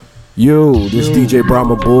Yo, this DJ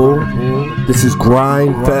Brahma Bull. This is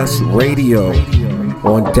Grind Fest Radio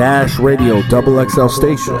on Dash Radio, Double XL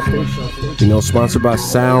Station. You know, sponsored by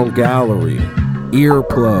Sound Gallery,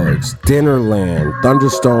 Earplugs, Dinnerland,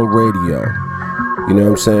 Thunderstone Radio. You know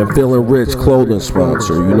what I'm saying? Feeling Rich clothing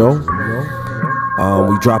sponsor, you know?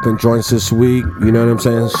 We dropping joints this week, you know what I'm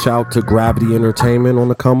saying? Shout to Gravity Entertainment on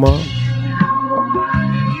the come up.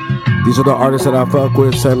 These are the artists that I fuck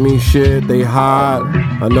with, sent me shit, they hot,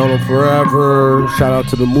 I know them forever. Shout out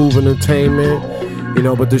to the Move Entertainment, you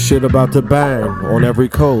know, but this shit about to bang on every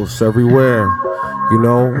coast, everywhere. You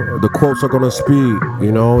know, the quotes are gonna speak,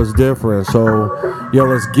 you know, it's different. So, yo,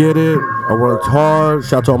 let's get it. I worked hard,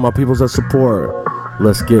 shout out to all my peoples that support.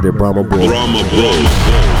 Let's get it, Brahma Bro.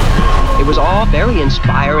 It was all very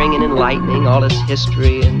inspiring and enlightening, all this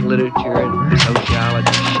history and literature and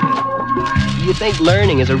sociology shit. You think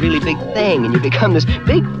learning is a really big thing, and you become this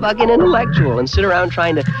big fucking intellectual and sit around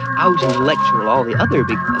trying to out-intellectual all the other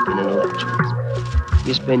big fucking intellectuals.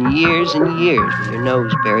 You spend years and years with your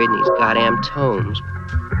nose buried in these goddamn tomes,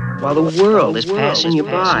 while the world is passing you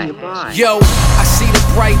by. Yo, I see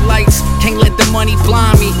the bright lights, can't let the money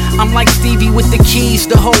blind me. I'm like Stevie with the keys,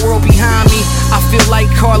 the whole world behind me. I feel like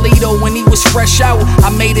Carlito when he was fresh out.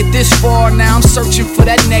 I made it this far, now I'm searching for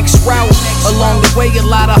that next route. Along the way, a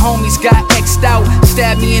lot of homies got X'd out.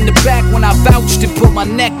 Stabbed me in the back when I vouched and put my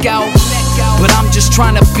neck out. But I'm just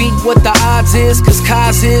trying to beat what the odds is, cause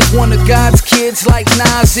Kaz is one of God's kids like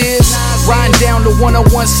Nas is. Riding down the 101,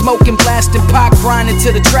 smoking, blasting pot, grinding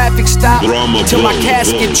to the traffic stop, till my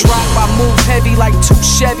casket drop. I move heavy like two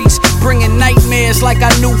Chevys, bringing nightmares like I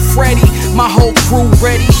knew Freddy. My whole crew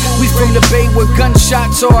ready. We from the Bay where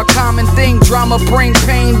gunshots are a common thing. Drama bring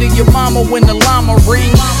pain to your mama when the llama ring.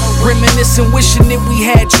 Reminiscing, wishing that we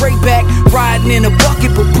had Dre back. Riding in a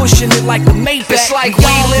bucket but pushing it like a Maybach. It's like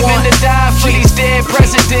we living to die for these dead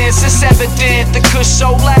presidents. It's evident the kush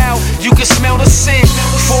so loud you can smell the scent.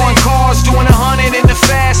 Foreign cars doing 100 in the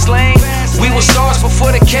fast lane. We were stars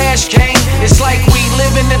before the cash came. It's like we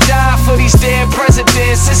living to die for these dead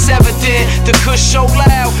presidents. It's evident the kush so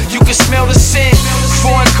loud you can smell the scent.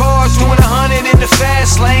 Foreign cars doing 100 in the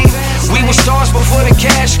fast lane. We were stars before the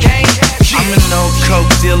cash came. I'm an old coke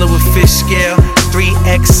dealer with fish scale.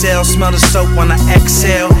 3XL, smell the soap when I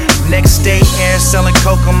exhale. Next day air, selling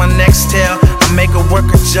coke on my next tail. I make her work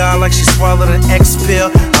a job like she swallowed an X pill.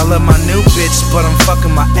 I love my new bitch, but I'm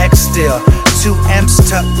fucking my ex still. 2 M's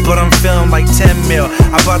tucked, but I'm feeling like 10 mil.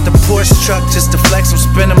 I bought the Porsche truck just to flex, I'm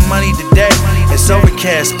spending money today. It's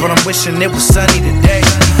overcast, but I'm wishing it was sunny today.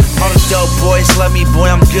 All the dope boys love me, boy,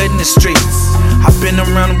 I'm good in the streets. I've been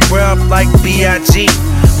around the world like B.I.G.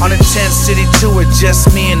 On a 10 city tour,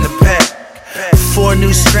 just me and the pack. 4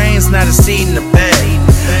 new strains, not a seed in the bag.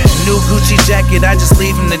 New Gucci jacket, I just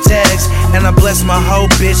leave in the tags. And I bless my whole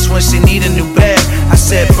bitch when she need a new bag. I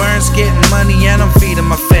said Burns getting money and I'm feeding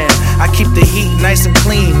my fam. I keep the heat nice and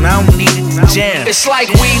clean, I don't need it to jam. It's like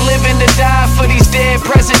we living to die for these dead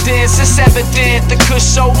presidents. It's evident the kush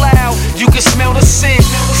so loud you can smell the scent.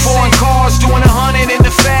 Foreign cars doing 100 in the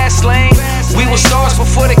fast lane. We were stars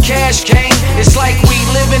before the cash came. It's like we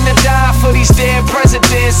living to die for these dead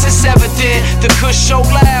presidents. It's evident the kush so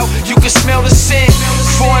loud you can smell the scent.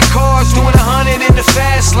 Foreign cars doing 100 in the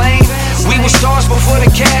fast lane. We were stars before the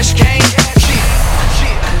cash came.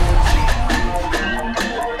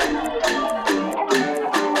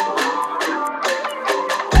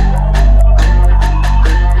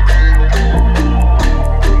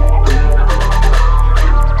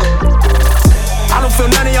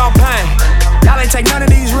 Take none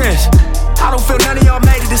of these risks. I don't feel none of y'all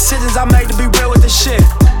made the decisions I made to be real with this shit.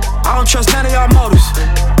 I don't trust none of y'all motives.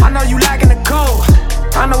 I know you lacking the code.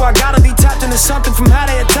 I know I gotta be tapped into something from how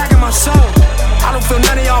they attacking my soul. I don't feel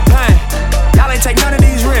none of y'all pain. Y'all ain't take none of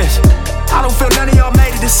these risks. I don't feel none of y'all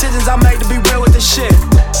made the decisions I made to be real with this shit.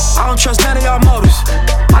 I don't trust none of y'all motives.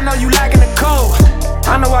 I know you lacking the code.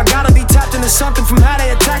 I know I gotta be tapped into something from how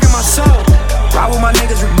they attacking my soul. Ride with my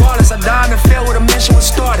niggas regardless. I died in the field where the mission was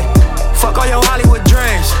started. Fuck all your Hollywood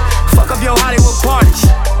dreams. Fuck up your Hollywood parties.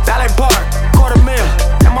 Ballet Park, $250,000.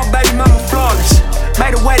 And my baby mama flawless.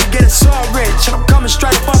 Made a way to get us all rich. And I'm coming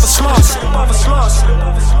straight up off a sloss.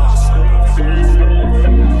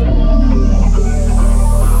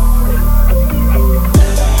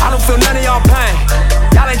 I don't feel none of y'all pain.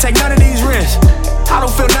 Y'all ain't take none of these risks. I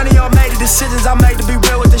don't feel none of y'all made the decisions I made to be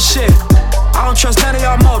real with this shit. I don't trust none of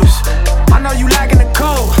y'all motives. I know you lacking the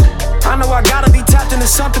code. I know I gotta be tapped into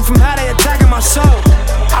something from how they attacking my soul.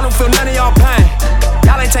 I don't feel none of y'all pain.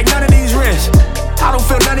 Y'all ain't take none of these risks. I don't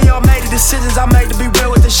feel none of y'all made the decisions I made to be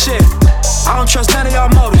real with this shit. I don't trust none of y'all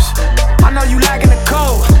motives. I know you lacking the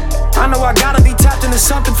code. I know I gotta be tapped into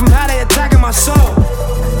something from how they attacking my soul.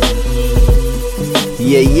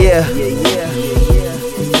 Yeah.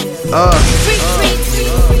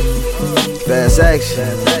 Fast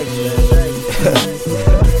action.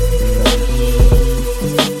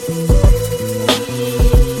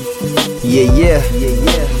 Yeah.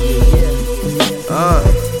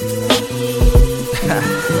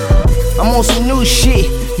 I'm on some new shit.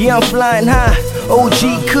 Yeah, I'm flying high.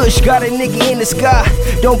 OG Kush got a nigga in the sky.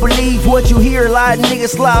 Don't believe what you hear, a lot of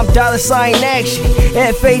niggas lie. I'm dollar sign action,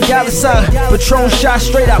 FA dollar sign. Patron shot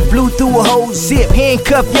straight, I blew through a whole zip.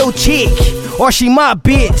 Handcuff your chick, or she my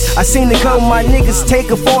bitch. I seen a couple of my niggas take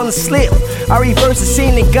her fall and slip. I reversed the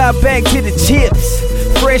scene and got back to the chips.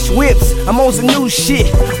 Fresh whips, I'm on some new shit.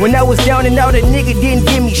 When I was down and out, a nigga didn't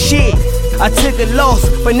give me shit. I took a loss,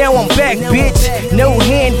 but now I'm back, bitch. No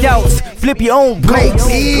handouts, flip your own plates.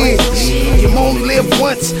 Bitch, you only live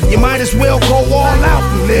once. You might as well go all out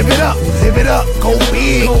and live it up. Live it up, go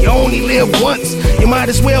big. You only live once. You might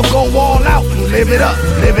as well go all out and live it up.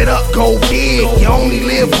 Live it up, go big. You only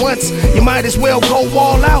live once. You might as well go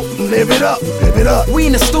all out and live it up. Live it up. We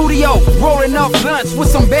in the studio, rolling up blunts with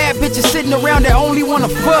some bad bitches sitting around that only wanna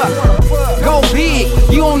fuck. Go big,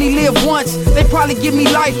 you only live once. They probably give me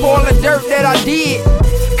life for all the dirt that I did.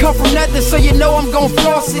 Come from nothing, so you know I'm gon'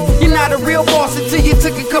 floss it. You're not a real boss until you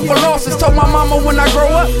took a couple losses. Told my mama when I grow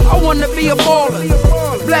up, I wanna be a baller.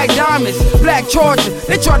 Black diamonds, black Charger.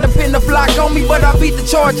 They tried to pin the block on me, but I beat the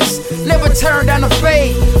charges. Never turned down a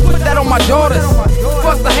fade, put that on my daughters.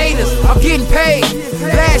 Fuck the haters, I'm getting paid.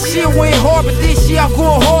 Last year went hard, but this year I'm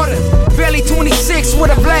going harder. Barely 26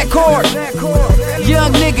 with a black card.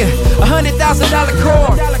 Young nigga, $100,000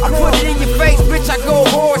 card. I put it in your face, bitch, I go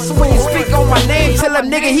hard. So when you speak on my name, tell them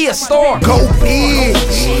nigga he a star. Go big,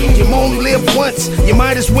 you only live once. You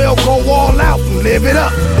might as well go all out and live it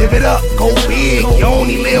up. Live it up, go big, you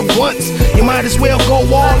only live once. You might as well go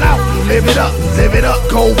all out and live it up. Live it up,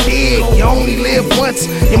 go big, you only live once.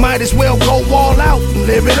 You might as well go all out and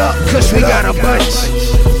live it up. Cause we got a bunch.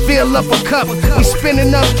 Fill up a cup, we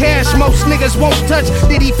spending up cash, most niggas won't touch.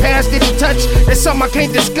 Did he pass, did he touch? That's something I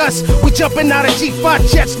can't discuss. We jumping out of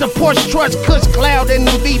G5 jets, the Porsche trucks, Kush Cloud and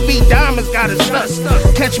them BB diamonds got us stuck.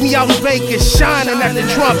 Catch me out in Vegas, shining at the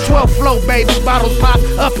Trump 12 flow, baby. Bottles pop,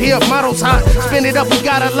 up here, models hot. Spin it up, we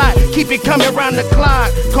got a lot, keep it coming round the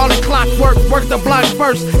clock. Call it clockwork, work the block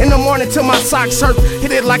first. In the morning till my socks hurt,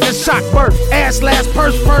 hit it like a shock burst. Ass last,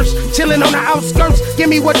 purse first, chilling on the outskirts. Give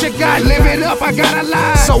me what you got, live it up, I got a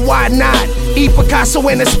lie. So why not? Eat Picasso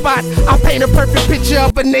in the spot. I paint a perfect picture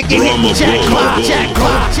of a nigga hit Jack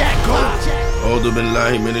Clark. Older bin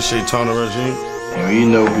Laden, min Shaitan Rajim. You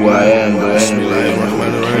know who I am, but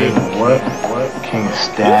what? King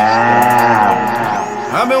Style.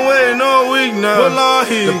 I've been waiting all week now.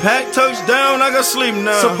 Wallahi. The pack touchdown, I got sleep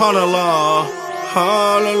now. Subhanallah.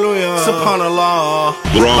 Hallelujah. Subhanallah.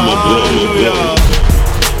 Hallelujah.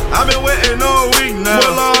 I've been waiting all week now.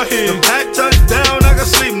 Wallahi. The pack touchdown, I got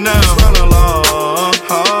sleep now. Subhanallah.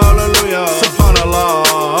 Hallelujah.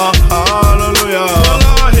 Subhanallah. Hallelujah.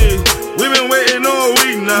 Wallahi. We've been waiting all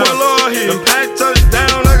week now. Wallahi. The pack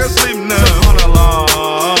touchdown, I got sleep now. Subhanallah.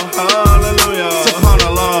 Hallelujah.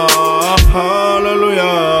 Subhanallah.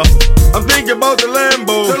 Hallelujah. I'm thinking about the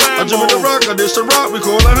Lambo. I jump in the rock, I dish the rock, we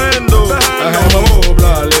call a handle. I had my whole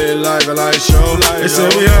block lit like a light show. They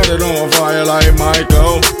said we had it on fire like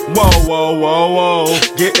Michael. Whoa.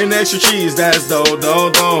 Getting extra cheese, that's dough.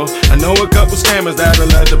 I know a couple scammers that'll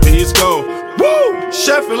let the piece go. Woo!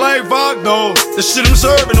 Chefing like Vogdo. The shit I'm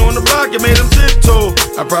serving on the block, it made them tiptoe.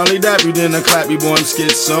 I probably dap you, then I clap you, boy, I'm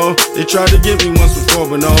schizo. They tried to get me once before,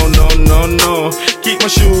 but no. Keep my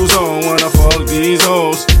shoes on when I fuck these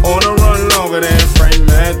hoes. On a run longer than Frank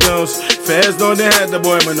Matthews. Feds know they had the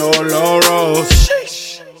boy, but no low rolls.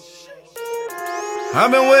 Sheesh.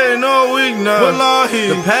 I've been waiting all week now. Wallahi.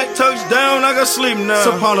 The pack touchdown, I got sleep now.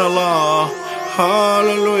 Subhanallah.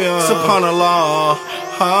 Hallelujah. Subhanallah.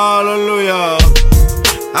 Hallelujah.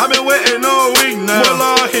 I've been waiting all week now.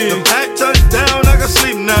 Wallahi. The pack touchdown, I got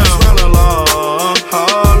sleep now. Subhanallah.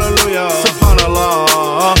 Hallelujah.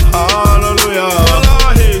 Subhanallah. Hallelujah.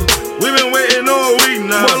 Wallahi. We've been waiting all week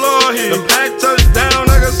now. Wallahi. The pack touchdown,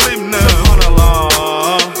 I got sleep now. Subhanallah.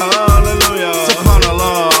 Hallelujah.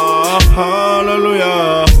 Subhanallah.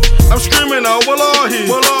 Hallelujah. I'm screaming out Wallahi.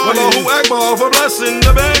 Wallahu Akbar for blessing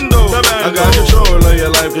the bando. I got control of your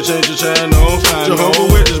life, can change your channel. Jehovah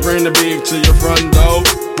Witness, bring the beef to your front door.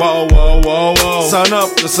 Whoa. Sun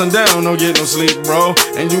up to sundown, don't get no sleep, bro.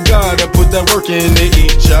 And you gotta put that work in to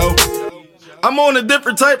eat, yo. I'm on a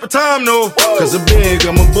different type of time, though. Cause I'm big,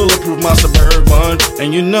 I'm a bulletproof, my Suburban.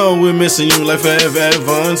 And you know we're missing you like Fab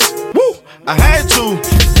Evans. Woo! I had to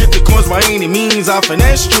get the coins by any means. I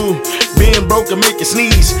finessed you. Being broke can make you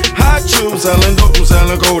sneeze. I choose selling dope, I'm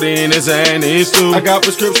selling codeine, it's and it's too. I got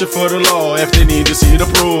prescription for the law if they need to see the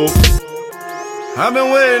proof. I've been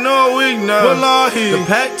waiting all week now. Wallahi, the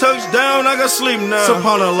pack touchdown, I got sleep now.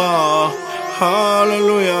 Subhanallah,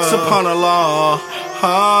 hallelujah. Subhanallah,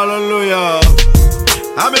 hallelujah.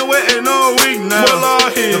 I've been waiting all week now.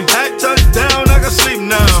 Wallahi, the pack touchdown, I got sleep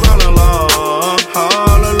now. Subhanallah,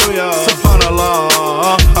 hallelujah.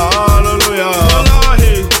 Subhanallah, hallelujah.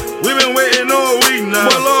 Wallahi, we've been waiting all week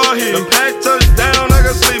now. Wallahi, the pack touchdown, I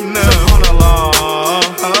got sleep now. Subhanallah,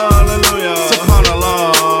 hallelujah.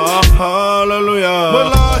 Subhanallah, hallelujah.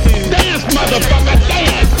 Wallahi, dance, motherfucker,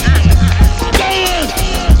 dance, dance.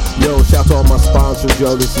 Yo, shout to all my sponsors,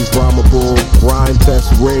 yo. This is Brahma Bull,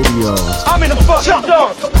 Grindfest Radio. I'm in the fuck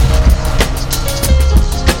up.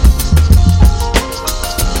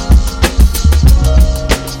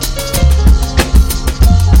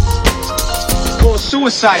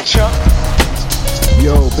 Suicide, Chuck.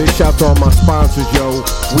 Yo, big shout to all my sponsors, yo.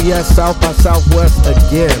 We at South by Southwest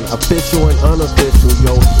again, official and unofficial,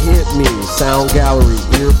 yo. Hit me, Sound Gallery,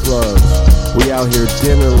 earplugs. We out here,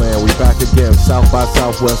 Dinnerland. We back again, South by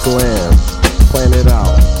Southwest land. Plan it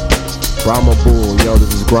out. Brahma Bull, yo,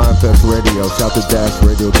 this is Grindfest Radio. Shout to Dash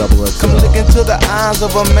Radio XXL. Come look into the eyes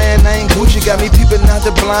of a man named Gucci. Got me peeping out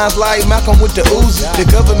the blinds like Malcolm with the Uzi. The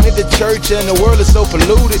government, the church, and the world is so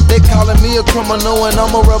polluted. They calling me a criminal and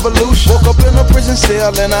I'm a revolution. Woke up in a prison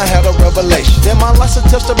cell and I had a revelation. Then my life's a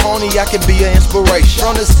testimony, I can be an inspiration.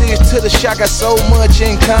 From the cities to the shop, got so much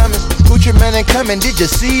in common. Gucci man ain't coming, did you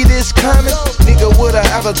see this coming? Nigga with an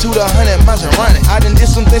altitude 100 miles and running. I done did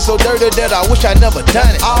some things so dirty that I wish I never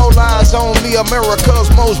done it. All eyes on me,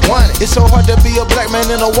 America's most wanted. It's so hard to be a black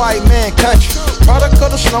man in a white man country. Product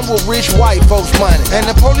of the slum with rich white folks money. And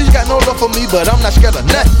the police got no love for me, but I'm not scared of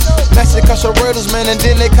nothing. Mass incarcerators, man, and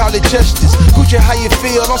then they call it justice. Gucci, how you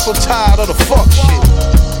feel? I'm so tired of the fuck shit.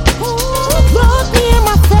 Look me in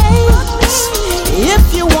my face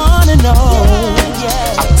if you wanna know.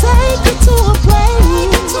 I'll take you to a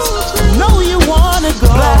place I know you wanna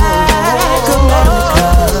go. Black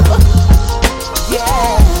America,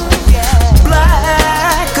 yeah.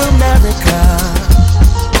 Black America.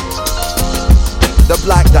 The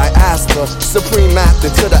black diaspora, supreme after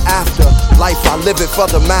to the after. Life I live it for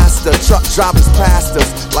the master. Truck drivers, pastors,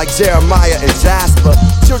 like Jeremiah and Jasper.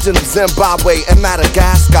 Children of Zimbabwe and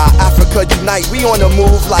Madagascar. Africa unite, we on the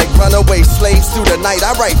move like runaway slaves through the night.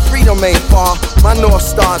 I write freedom ain't far. My North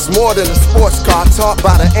Star's more than a sports car. Taught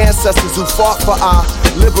by the ancestors who fought for our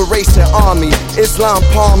liberation army. Islam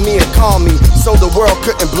palm me and calm me, so the world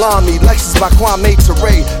couldn't blind me. Lectures by Kwame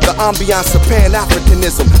Ture, the ambiance of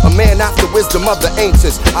Pan-Africanism. A man after wisdom of the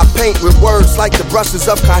ancients. I paint with words like the brushes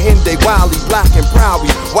of Kahinde Wiley, black and proud.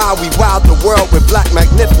 While we wild the world with black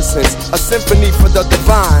magnificence. A symphony for the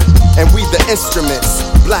divine, and we the instruments.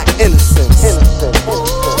 Black innocence.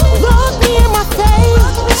 Look me in my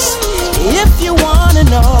face if you wanna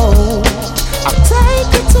know. I'll take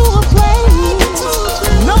you to a place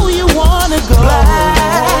I know you wanna go.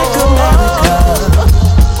 Black America,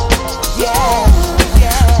 yeah.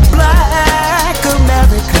 Black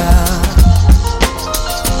America.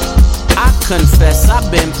 I confess I've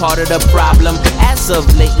been part of the problem. As of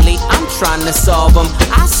lately, I'm trying to solve them.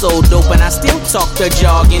 I so dope and I still talk the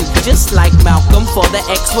jargon. Just like Malcolm, for the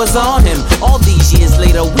X was on him. All these years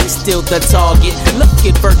later, we still the target. Look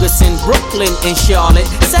at Ferguson, Brooklyn, and Charlotte.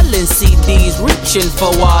 Selling CDs, reaching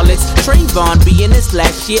for wallets. Trayvon being his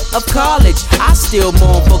last year of college. I still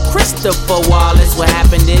mourn for Christopher Wallace. What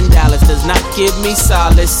happened in Dallas does not give me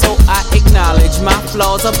solace. So I acknowledge my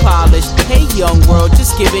flaws are polished. Hey young world,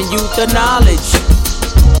 just giving you the knowledge.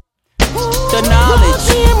 The knowledge.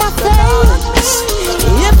 Look me in my face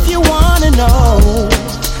if you wanna know.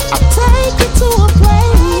 I'll take you to a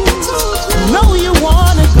place I know you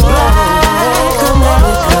wanna go. Black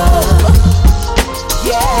America,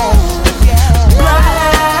 yeah.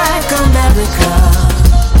 Black America,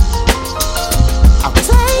 I'll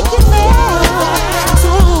take you there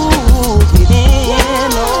to get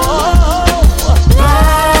in. Oh,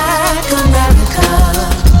 Black America.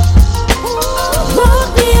 Look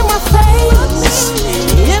me in my face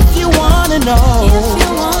if you wanna know.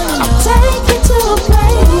 I'll take you to a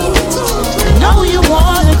place I know you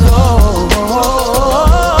wanna go.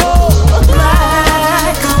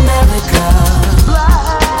 Black America,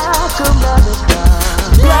 Black America,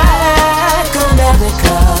 Black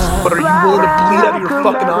America. But are you willing to bleed out of your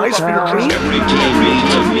fucking eyes for your dream?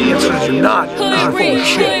 The answer is you're not.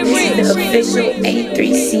 This is the official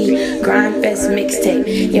A3C Grindfest mixtape.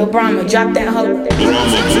 Yo, Brahma, drop that hoe.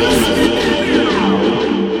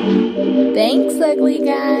 ugly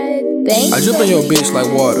god. Thank I drip on your bitch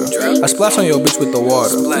like water. I splash on your bitch with the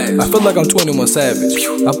water. I feel like I'm 21 Savage.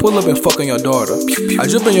 I pull up and fuck on your daughter. I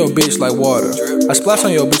drip on your bitch like water. I splash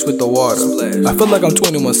on your bitch with the water. I feel like I'm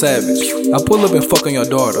 21 Savage. I pull up and fuck on your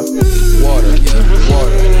daughter. Water,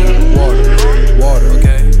 water, water, water,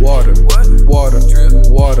 okay, water, water,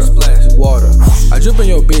 water, water. I drip on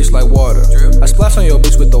your bitch like water. I splash on your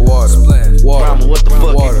bitch with the water. Water, what the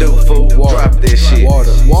fuck water, you do, fool? Drop this shit.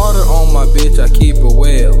 Water, water on my bitch. I keep it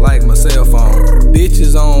wet like my cell phone.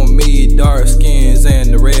 Bitches on me, dark skins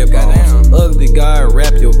and the red bones. Ugly guy,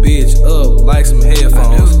 wrap your bitch up like some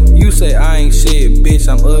headphones. You say I ain't shit, bitch.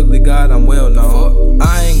 I'm ugly, God, I'm well known.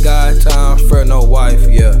 I ain't got time for no wife,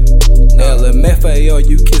 yeah. LMFAO,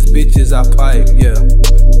 you kiss bitches, I pipe, yeah.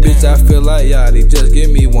 Bitch, I feel like Yachty, just give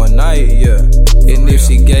me one night, yeah. And if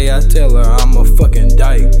she gay, I tell her I'm a fucking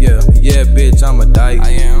dyke, yeah. Yeah, bitch, I'm a dyke. I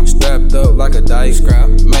am strapped up like a dyke,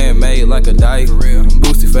 man made like a dyke,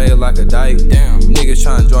 boosty fade like a dyke. Damn, niggas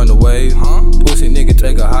tryna join the wave, pussy nigga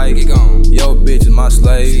take a hike. Yo, bitch is my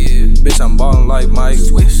slave, bitch I'm ballin' like Mike,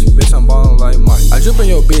 bitch I'm ballin' like Mike. I drip on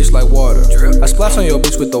your bitch like water, I splash on your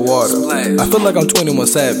bitch with the water. I feel like I'm 21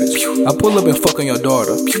 Savage. I pull up and fuck on your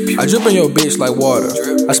daughter. I drip on your bitch like water.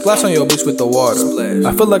 I splash on your bitch with the water.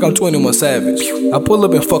 I feel like I'm 21 Savage. I pull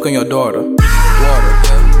up and fuck on your daughter. Water,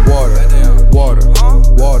 water, water,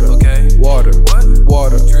 water, okay, water,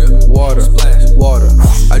 water, water, water.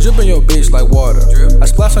 I drip on your bitch like water. I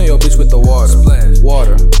splash on your bitch with the water.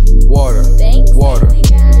 Water, water, water,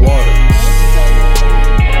 water.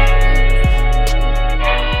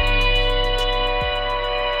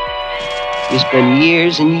 You spend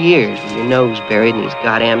years and years with your nose buried in these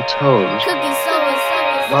goddamn tomes,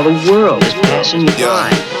 while the world is passing you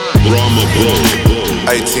by.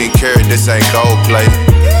 18 karat, this ain't gold plate.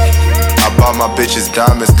 I bought my bitches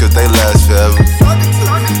diamonds cause they last forever.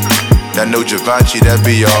 That new Givenchy, that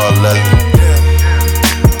be all leather.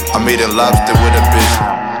 I'm eating lobster with a bitch.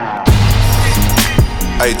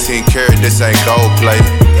 18 karat, this ain't gold plate.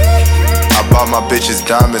 I bought my bitches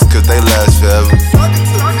diamonds cause they last forever.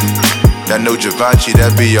 That new Givenchy,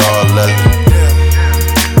 that be all leather.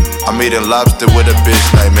 I'm eating lobster with a bitch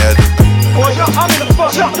named Heather.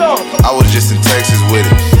 I was just in Texas with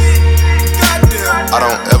it. I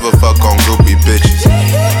don't ever fuck on groupie bitches.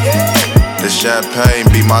 The champagne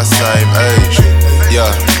be my same age. Yeah,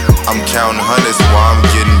 I'm counting hundreds while I'm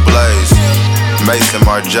getting blazed. Mason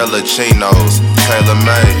Margiela chinos, tailor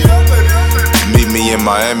made. Meet me in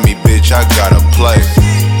Miami, bitch, I gotta play.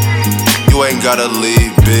 You ain't gotta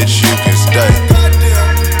leave, bitch, you can stay.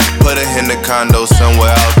 Put it in the condo somewhere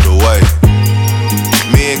out the way.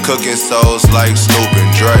 Me and cooking souls like Snoop and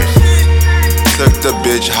Dre. Took the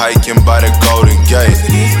bitch hiking by the Golden Gate.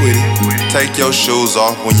 Take your shoes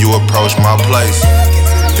off when you approach my place.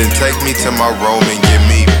 Then take me to my room and give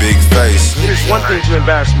me big face. It's one thing to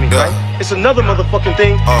embarrass me, right? It's another motherfucking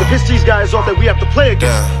thing to piss these guys off that we have to play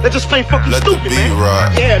against. They're just plain fucking stupid, man.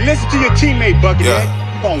 Yeah, listen to your teammate, Buckethead.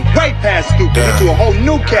 Going right past stupid into a whole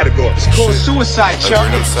new category. It's called suicide, Chuck.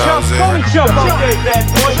 Jump, go and jump, okay, bad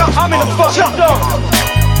boy. I'm in the fucking zone.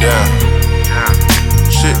 Yeah.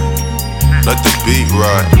 Shit. Let the beat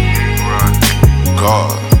ride.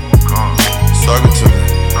 God. Talk it to me.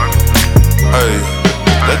 Hey.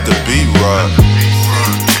 Let the beat ride.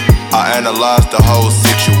 I analyze the whole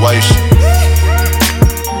situation.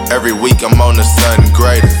 Every week I'm on to something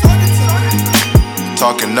greater.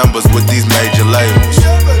 Talking numbers with these major labels.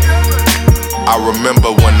 I remember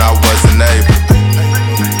when I wasn't able.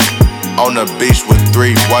 On the beach with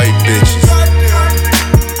 3 white bitches.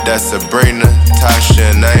 That's Sabrina, Tasha,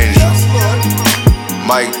 and Angel.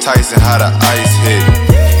 Mike Tyson, how the ice hit.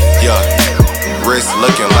 Yeah, wrist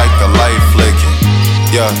looking like the light flicking.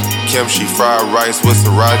 Yeah, kimchi fried rice with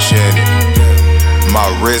sriracha in it. My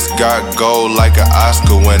wrist got gold like an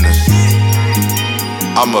Oscar winner.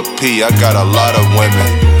 I'm a P, I got a lot of women.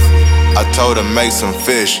 I told her make some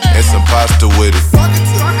fish and some pasta with it.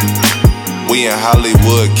 We in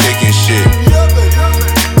Hollywood kicking shit.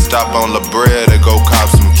 Stop on La Brea to go cop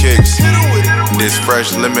some kicks. This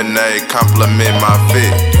fresh lemonade compliment my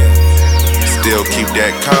fit. Still keep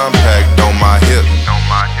that compact on my hip.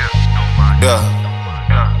 Yeah.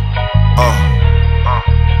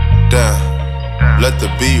 Damn. Let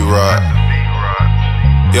the beat ride.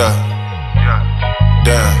 Yeah.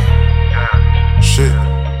 Damn. Shit.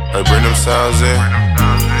 Hey, bring them sounds in.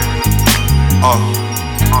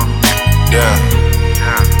 Damn.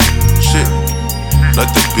 Shit. Let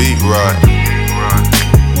the beat ride.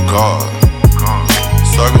 God.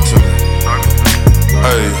 Talk it to me.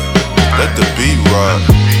 Hey. Let the beat ride.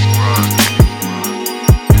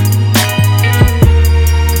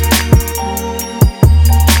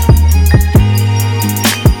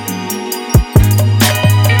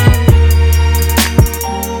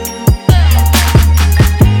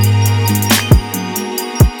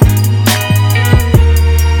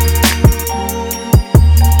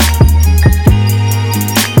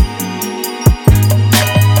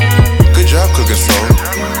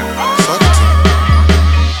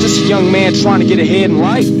 young man trying to get ahead in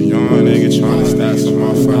life. Young nigga trying to stack some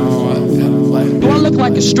motherfuckers. Do I look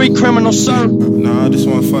like a street criminal, sir? Nah, this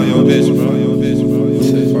one for your bitch, bro. Your bitch, bro.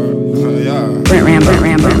 Yeah. Brent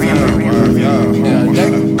Rambo.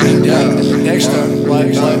 Dexter. Let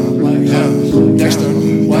me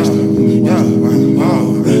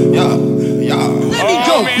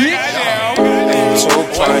go, bitch. 2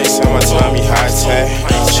 pints in my tummy, high tech.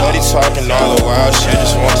 Shorty talking all the wild shit,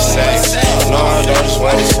 just want to sex. No, I don't just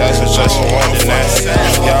want to sex, I just want the next.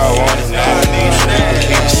 Y'all want it now,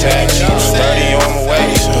 keep it sex. 30 on my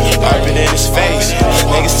waist, up it in his face.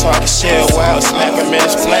 Niggas talking shit, wow, smack him in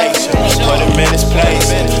his place. Put him in his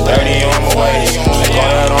place. 30 on my waist, go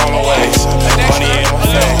out on my waist. Money in my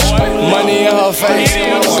face. Money in her face,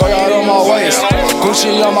 go out on my waist.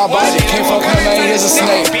 Gucci on my body, can't fuck him, man, he's a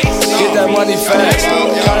snake. Get that money fast,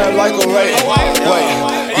 kinda like a rape. Wait,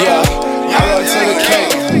 yeah, I run to the cake.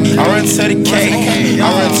 I run to the cake,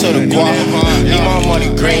 I run to the guap. Need my money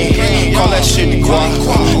green, call that shit the guap.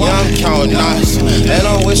 Yeah, I'm counting knots, and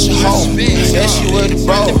I'm with your home. Yeah, she with the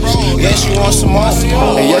bros, yeah, she want some more.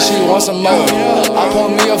 And yeah, she want some more. I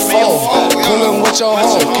want me a foe, coolin' with your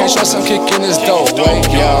hoe. Can't trust him kicking his dough. Wait,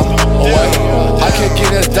 yeah, wait, I kick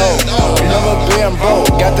in his dough. Never being broke,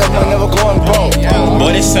 got that money, never going broke.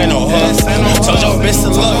 Boy, this ain't no hook. Told your bitch to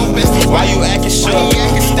look. Why you acting shook?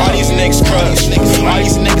 All these niggas crush. All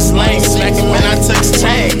these niggas lame. Smack him when I took his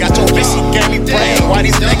chain. Got your bitch, he gave me brain. Why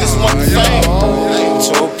these niggas want the fame?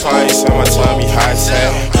 2 pints in my tummy, high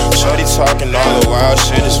tech. Shorty talking all the wild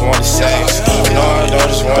shit, just want the sex. No, I don't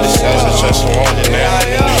just want the sex, I just want it now.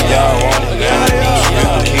 Y'all want it now.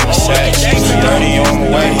 Keep it sex. 30 on my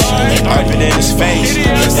waist, up it in his face.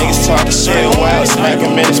 Niggas talking shit, wild, smack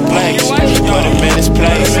him in his place. Put him in his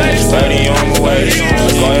place. 30 on my waist,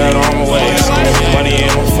 go out on my waist. Money in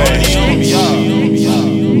my face.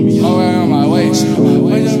 Go out on my waist.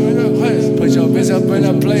 Put your bitch up in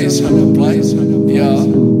a place. Yeah.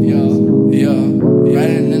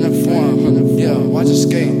 Riding in the form. Yeah, watch her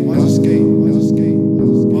skate.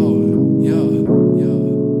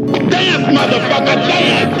 Dance, motherfucker,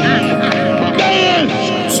 dance! Dance!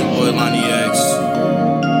 It's your boy Lonnie X.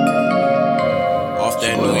 Off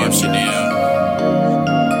that New Amsterdam.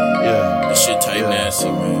 Yeah. This shit tight nasty,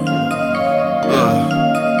 man.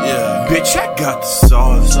 Yeah. Bitch, I got the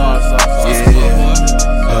sauce.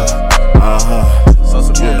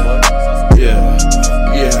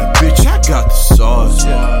 Yeah, bitch, I got the sauce.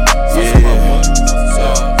 Yeah,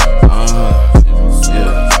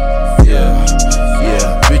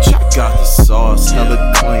 bitch, I got the sauce. Hella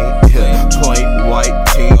clean, yeah. Plain white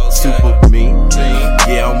team, super mean.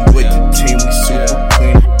 Yeah, I'm with the team, we super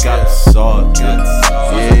clean. I got the sauce. Yeah.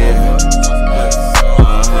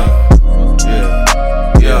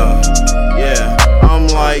 I'm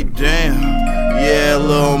like, damn. Yeah,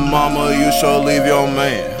 little mama, you sure leave your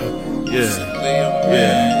man. Yeah.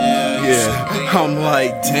 I'm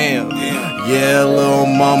like, damn. Yeah, little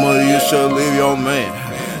mama, you should leave your man.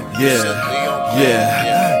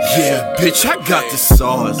 Yeah, bitch, I got the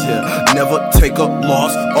sauce, yeah. Never take a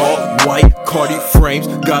loss, all white, Cardi frames.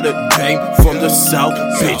 Got a dame from the south,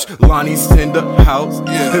 bitch, Lonnie's in the house.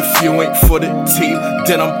 If you ain't for the team,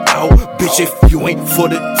 then I'm out. Bitch, if you ain't for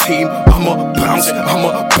the team, I'ma bounce,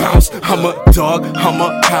 I'm a dog, I'm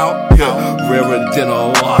a hound, yeah. Rarer than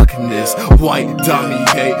a Loch Ness, white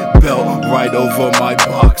Damier belt right over my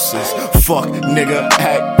boxes. Fuck, nigga,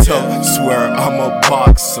 act tough, swear I'ma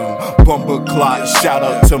box him. Bumper clock, shout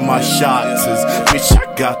out to my shotters. Bitch, I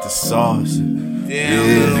got the sauce. Yeah,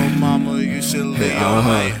 little mama, you should live your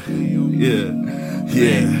life.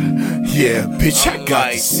 Yeah, bitch, I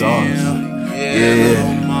got the sauce. Yeah,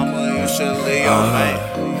 little mama, you should live your life.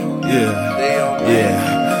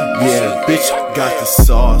 Yeah, bitch, I got the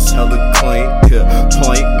sauce, hella clean, yeah.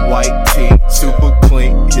 Plain white tee, super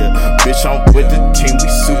clean, yeah. Bitch, I'm with the team, we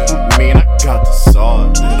super mean. I got the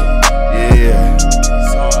sauce, yeah.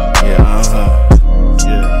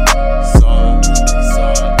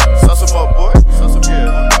 Sauce up, boy.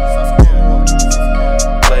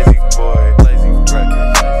 Lazy boy, lazy record,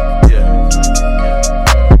 yeah.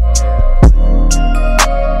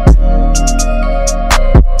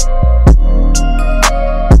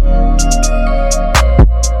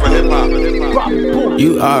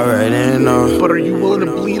 You already know. But are you willing to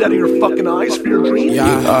bleed out of your fucking eyes for your dreams? You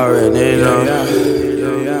already know. Yeah.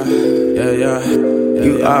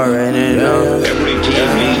 You already know.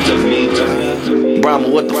 Brahma,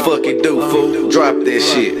 what the fuck you do, fool? Drop that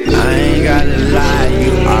shit. I ain't gotta lie,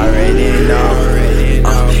 you already know.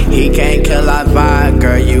 He can't kill our vibe,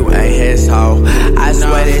 girl, you ain't his hoe. I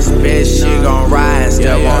swear this bitch, she gon' ride and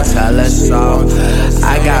still won't tell us so.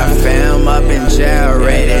 I got fam up in jail,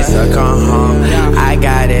 rated so to come home. I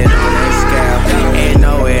got it on the scale, ain't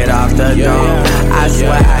know it off the dome. I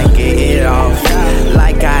swear I get it off,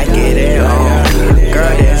 like I get it on.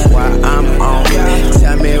 Girl, that's what I'm on.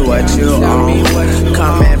 Tell me what you on.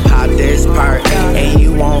 Come and pop this perk, and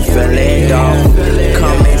you won't feel it though.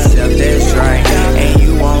 Come and sip this drink, and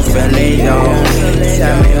you won't feel it though.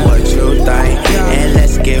 Tell me what you think, and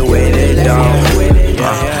let's get with it though.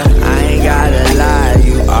 I ain't gotta lie,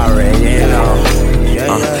 you already know.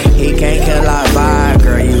 He can't kill our vibe,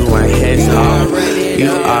 girl, you ain't his hoe.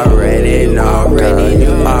 You already know, girl, you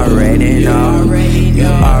already know. You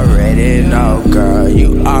already know, girl,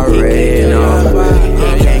 you already know.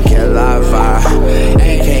 He can't kill our vibe,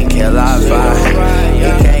 he can't kill our vibe. He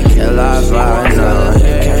can't kill our vibe, no, he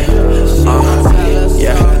can't.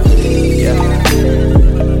 Yeah, yeah.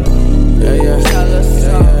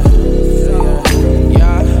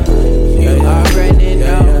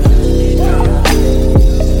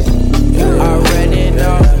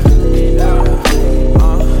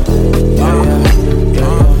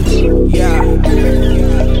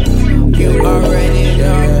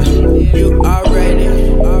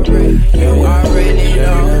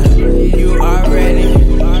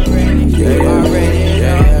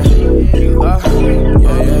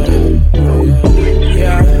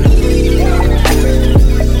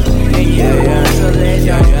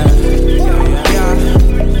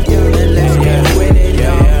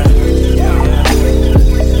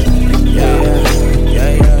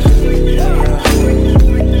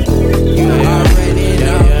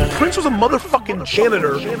 Motherfucking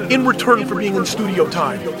janitor in return for being in studio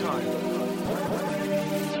time.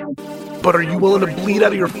 But are you willing to bleed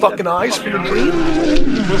out of your fucking eyes for your dream?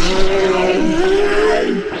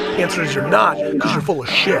 Answer is you're not, because you're full of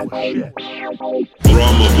shit.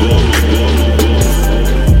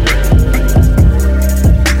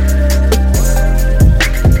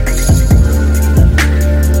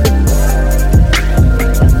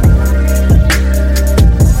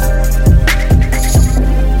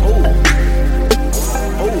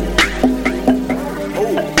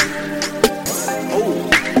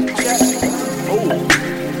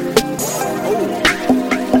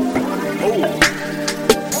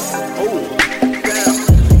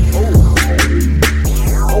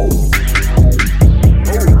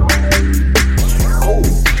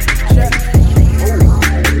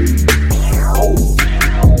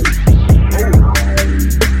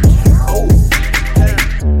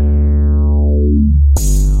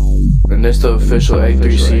 The official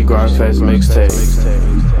A3C Grindfest mixtape.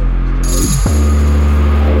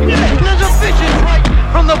 There's a vision right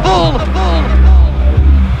from the bull.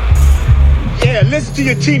 Yeah, listen to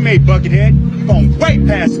your teammate, Buckethead. You're going way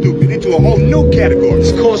past stupid into a whole new category.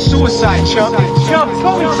 It's called suicide, chump. Jump,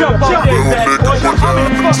 jump all day, bad boy.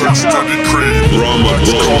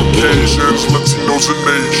 Caucasians, Latinos, and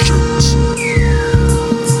Asians.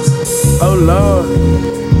 Oh Lord,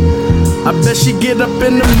 I bet she get up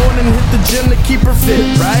in the morning, hit the gym to keep her fit,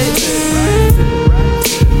 right?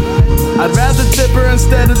 I'd rather tip her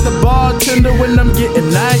instead of the bartender when I'm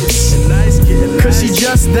getting nice. Cause she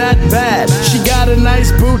just that bad. She got a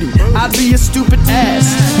nice booty, I'd be a stupid ass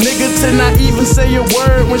nigga to not even say a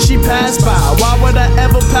word when she passed by. Why would I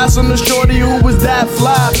ever pass on the shorty who was that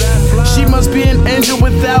fly? She must be an angel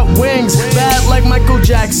without wings, bad like Michael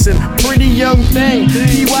Jackson, pretty young thing.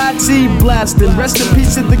 PYT blasting, rest in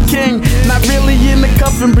peace to the king. Not really in the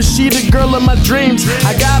coffin, but she the girl of my dreams.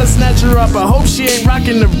 I gotta snatch her up, I hope she ain't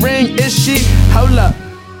rocking the ring. Is she? Hold up,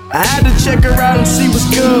 I had to check her out and see what's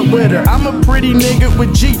good with her. I'm a pretty nigga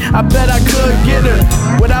with G, I bet I could get her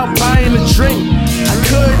without buying a drink. I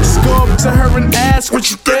could just go up to her and ask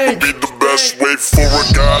what you think. Be the best way for a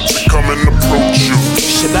guy to come and approach you.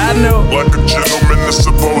 Should I know? Like a gentleman is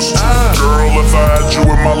supposed to. Girl, if I had you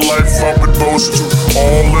in my life, I would boast to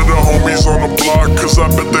all of the homies on the block, cause I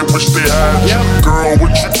bet they wish they had you. Girl,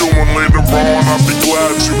 what you doing later on? I'll be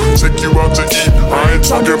glad to take you out to eat. I ain't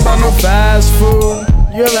talking about no fast food.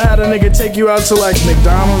 You ever had a nigga take you out to like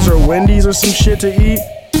McDonald's or Wendy's or some shit to eat?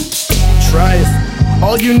 Try it.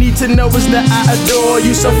 All you need to know is that I adore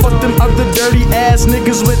you, so fuck them other dirty ass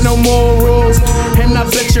niggas with no morals. And I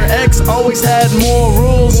bet your ex always had more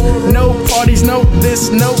rules. No parties, no this,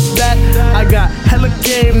 no that. I got hella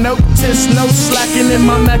game, no tiss, no slacking in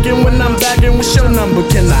my mackin' when I'm backing. What's your number?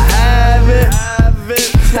 Can I have it?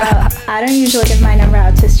 So I don't usually give my number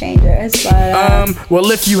out to strangers. course, but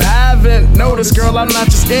well, if you haven't noticed, girl, I'm not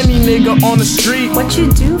just any nigga on the street. What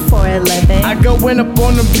you do for a living? I go in up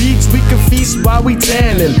on the beach, we can feast while we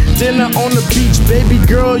tanning. Dinner on the beach, baby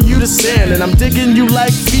girl, you the sand, and I'm digging you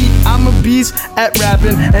like feet. I'm a beast at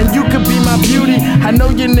rapping, and you could be my beauty. I know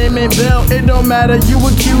your name ain't Bell, it don't matter, you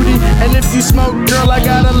a cutie. And if you smoke, girl, I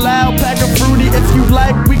got a loud pack of fruity. If you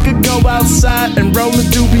like, we could go outside and roll a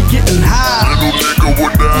doobie, getting high. Little nigga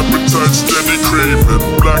with the appetite, steady craving.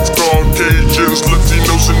 Blacks, Caucasians,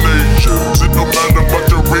 Latinos, and Asians. It don't matter about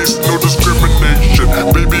your race, no discrimination.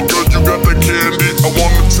 Baby girl, you got the candy, I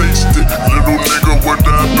wanna taste it. Little nigga with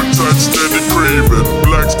the appetite, steady craving.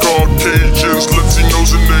 Blacks, Caucasians,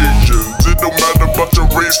 Latinos, and Asians. It don't matter about your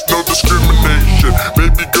race, no discrimination.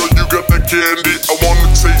 Baby girl, you got the candy, I wanna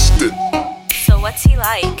taste it. So what's he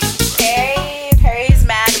like? Perry's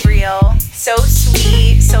mad real. So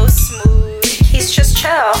sweet, so smooth. He's just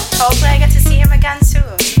chill. Hopefully I get to see him again soon.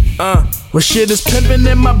 Well, shit is pimpin'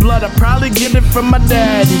 in my blood, I probably get it from my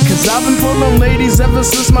daddy. Cause I've been pulling ladies ever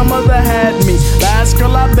since my mother had me. Last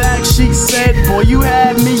girl I bagged, she said, boy, you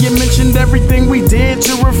had me. You mentioned everything we did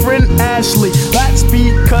to her friend Ashley. That's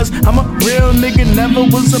because I'm a real nigga, never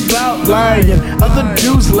was about lying. Other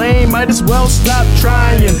dudes lame, might as well stop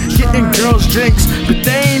trying. Getting girls drinks, but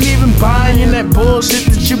they ain't even buying that bullshit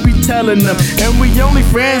that you be telling them. And we only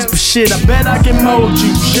friends, but shit, I bet I can mold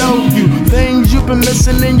you, show you things you've been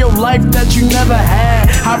missing in your life that you never had.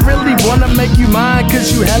 I really wanna make you mine,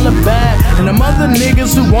 cause you hella bad. And them other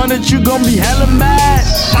niggas who wanted you gon' be hella mad.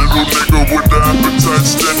 Little nigga with the appetite,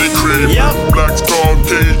 steady craving. Blacks,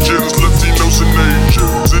 Caucasians, Latinos, and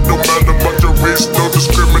Asians. It don't matter about your race, no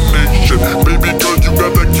discrimination. Baby girl, you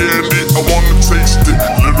got that candy, I wanna taste it.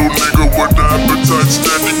 Little nigga with the appetite,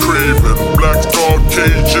 steady craving. Blacks,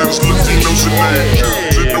 Caucasians, Latinos, and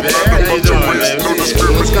Asians. It don't matter about your race, no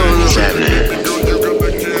discrimination.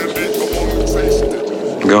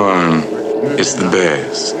 Go on, it's the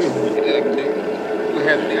best.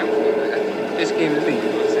 This came to me.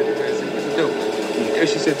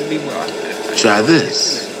 She said to me, well, Try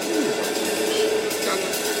this.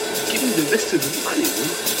 give me the rest of the money,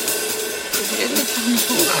 man.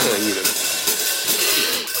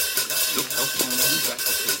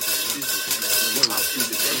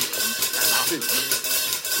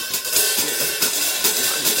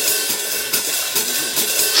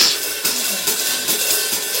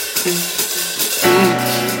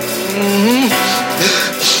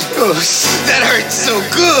 Oh, shit, that hurts so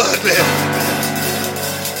good, man.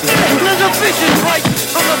 There's a fishing right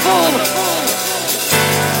from the bull.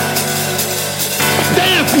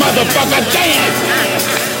 Dance, motherfucker,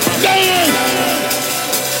 dance! Dance!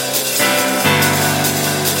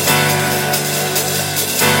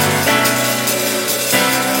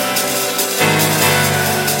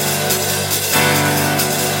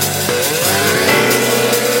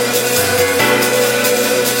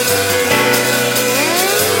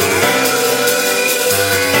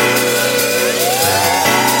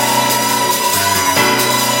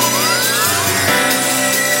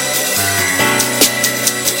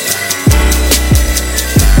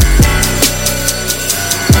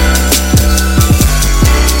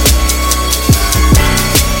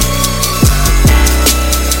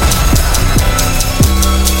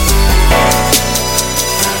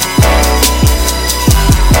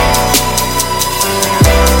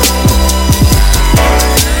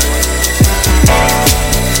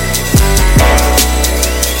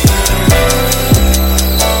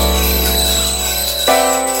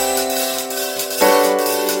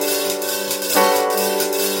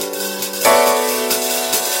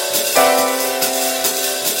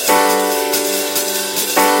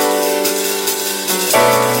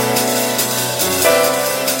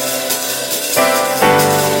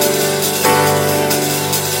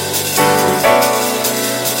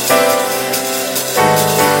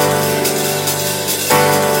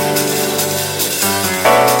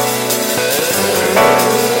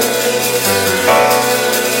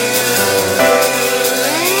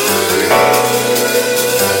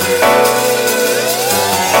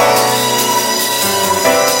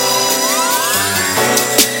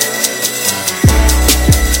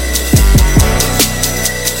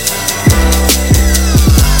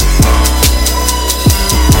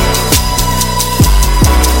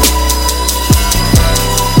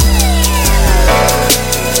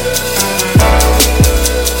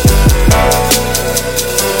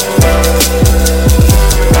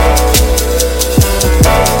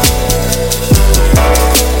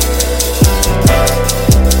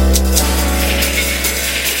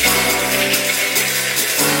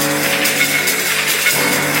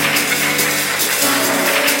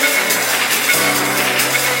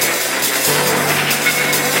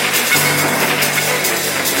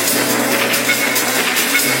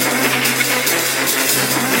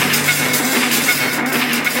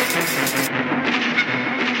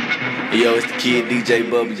 Kid DJ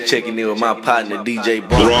Bubba checking in with my partner DJ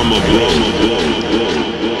Bro. I'm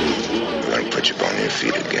gonna put you on your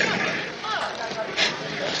feet again.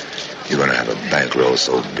 You're gonna have a bankroll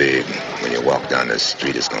so big, when you walk down the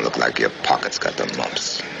street, it's gonna look like your pockets got the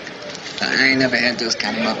mumps. I ain't never had those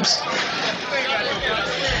kind of mumps.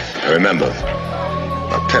 Now remember,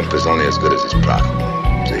 a pimp is only as good as his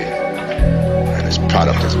product, see? And his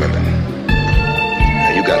product is women.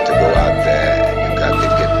 Now you got to go out there, and you got to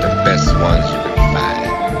get the best ones you can find.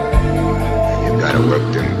 And you gotta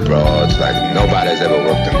work them broads like nobody's ever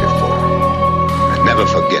worked them before. And never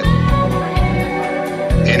forget,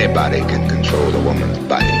 anybody can control a woman's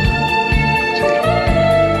body, see?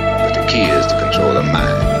 But the key is to control her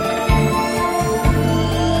mind.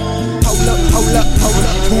 Hold up,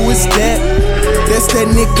 who is that? That's that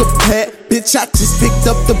nigga Pat. Bitch, I just picked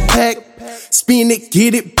up the pack. Spin it,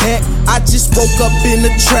 get it back. I just woke up in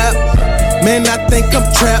the trap. Man, I think I'm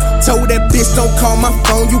trapped. Told that bitch don't call my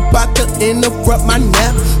phone, you bout to interrupt my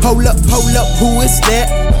nap. Hold up, who is that?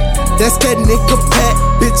 That's that nigga Pat.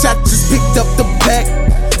 Bitch, I just picked up the pack.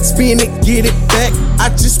 Spin it, get it back. I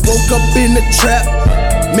just woke up in the trap.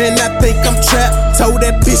 Man, I think I'm trapped. Told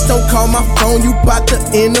that bitch don't call my phone, you bout to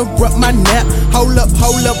interrupt my nap. Hold up,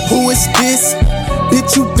 who is this?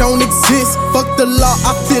 Bitch, you don't exist. Fuck the law,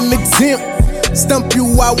 I feel exempt. Stump you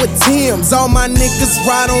out with Timbs. All my niggas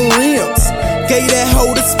ride on rims. Gave that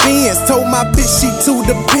hoe the spins. Told my bitch she too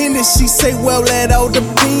dependent. She say, well, that all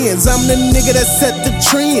depends. I'm the nigga that set the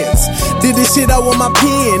trends. Did this shit out with my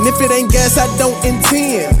pen. If it ain't gas, I don't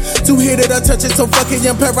intend to hit it or touch it. So fuck it,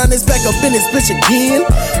 young pair on his back up in this bitch again.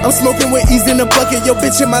 I'm smoking with ease in the bucket. Yo,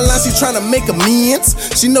 bitch in my line, she tryna make amends.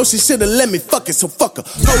 She know she shoulda let me fuck it, so fuck her.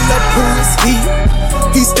 Hold up, who is he?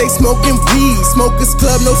 He stay smoking weed. Smokers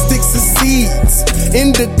club, no sticks or seeds.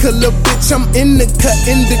 Indica, little bitch, I'm in the cut,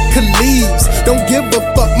 indica leaves. Don't give a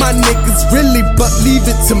fuck, my niggas really, but leave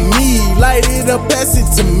it to me. Light it up, pass it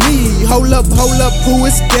to me. Hold up, who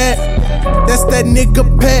is that? That's that nigga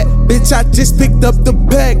Pat. Bitch, I just picked up the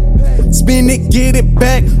pack. Spin it, get it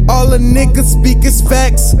back. All the niggas speak is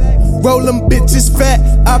facts. Roll them bitches fat.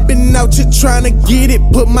 I've been out here trying to get it.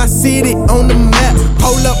 Put my city on the map.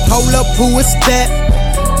 Hold up, who is that?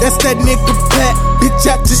 That's that nigga Pat. Bitch,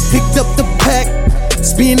 I just picked up the pack.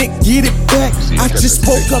 Spin it, get it back. I just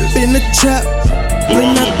woke up in the trap.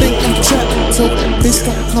 When I think I'm trapped, so bitch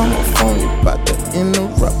don't call my phone. You bout to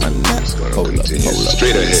interrupt my nap. Hold up,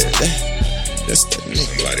 straight ahead. That's the nigga.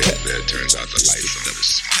 Somebody up there turns out the lights on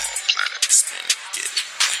this small planet.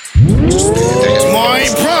 More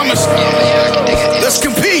ain't promised. Let's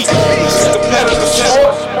compete.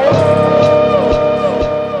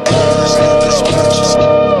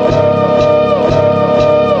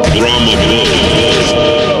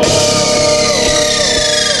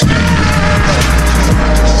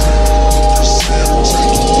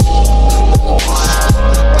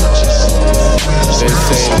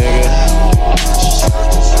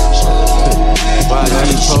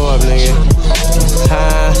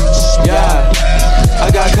 I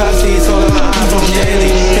got cussies calling my iPhone daily.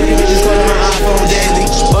 Pretty bitches calling my iPhone daily.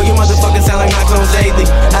 Oh, you motherfuckers sound like my clones lately.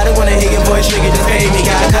 I don't wanna hear your voice, nigga, just pay me.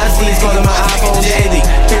 Got cussies calling my iPhone daily.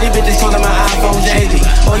 Pretty bitches calling my iPhone daily.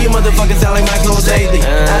 Oh, you motherfuckers sound like my clones lately.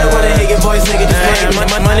 I don't wanna hear your voice, nigga, just pay me.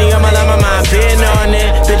 Money on my line, my mind been on it.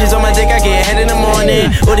 Bitches on my dick, I get head in the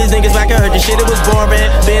morning. All these niggas back, I heard the shit, it was boring.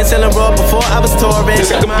 Been selling raw before I was touring.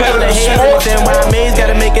 I'm out on the haze, understand why I made.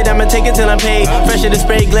 Gotta make it, I'ma take it till I'm paid. Fresher than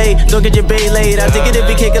spray glade, don't get your bay laid. I take it if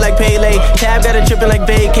we kick it like Pele. Tab got it tripping like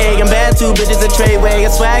vacay. I'm bad too, bitches a trade way. A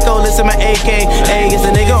swag, oh, listen my AK. Hey, it's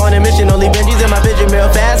a nigga on a mission, only Benjis in my vision real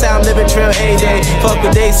fast. How I'm living trill A-Day. Fuck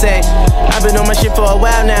what they say. I've been on my shit for a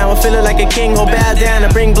while now. I'm feeling like a king, gon' bow down. I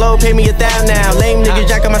bring blow, pay me $1,000 now. Lame niggas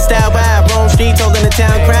jacking my style, wow. Rome streets, holding the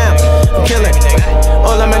town crown. I'm killing.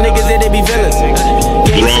 All of my niggas there, they be villains.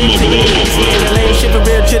 The lame shit for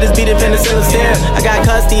real chitters, beat the penicillin still. I got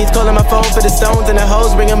custies, calling my phone for the stones and the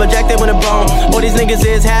hoes. Bring them a jack, they want a bone. All these niggas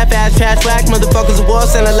is half-ass, trash, whack. Motherfuckers a war,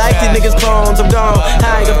 selling like these niggas clones. I'm gone,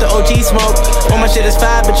 high up the OG smoke. All my shit is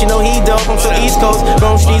fire, but you know he dope. I'm so East Coast,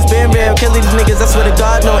 Rome streets been real. Killing these niggas, I swear to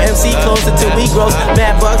God, no MC close until we gross.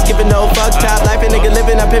 Mad bucks, giving no fucks. Top life, a nigga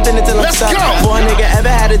living, I'm pimping until I'm stuck. Boy, nigga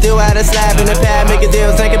ever had to do, I had a slab in the pad, make a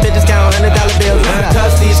deal, take a bitches count $100 bills.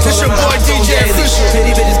 Custies, this your boy DJ Official.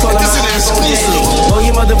 Pretty bitches calling my iPhone daily. Oh,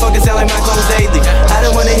 you motherfuckers sound like my clones daily. I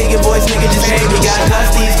don't wanna hear your voice, nigga, just pay me. Got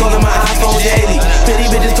custies calling my iPhone daily. Pretty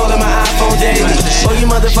bitches calling my iPhone daily. Oh, you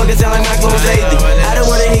motherfuckers sound like my clones daily. I don't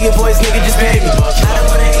wanna hear your voice, nigga, just pay me. I don't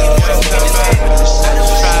wanna hear your voice, nigga, just pay me.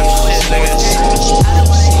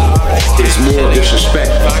 It's more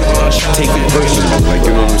disrespect. Take it personal, like,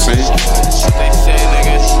 you know what I'm saying?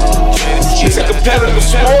 It's a competitive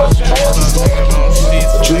sport.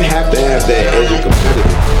 But you have to have that as a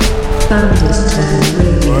competitor.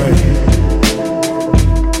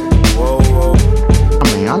 I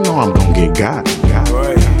mean, I know I'm gonna get got,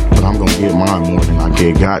 but I'm gonna get mine more than I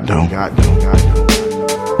get got though.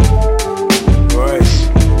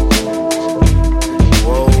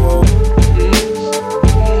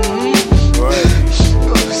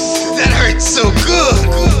 That hurts so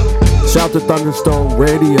good. Shout to Thunderstone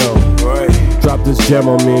Radio. Drop this gem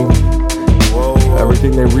on me.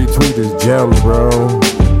 Everything they retweet is gems, bro.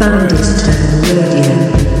 Thunderstone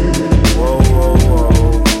Radio.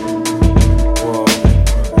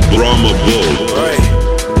 Brahma Bull.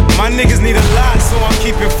 My niggas need a lot, so I'm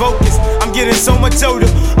keeping focused. I'm getting so much older.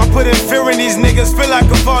 I'm putting fear in these niggas. Feel like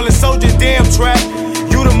a fallen soldier, damn trap.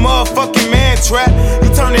 You the motherfucking man trap.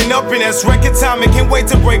 You turning up and that's record time. And can't wait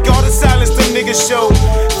to break all the silence them niggas show.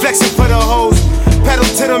 Flexing for the hoes. Pedal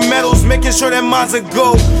to the metals, making sure that mine's a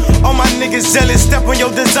go. All my niggas jealous, step on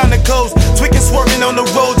your designer clothes. Tweaking, swerving on the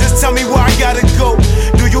road, just tell me where I gotta go.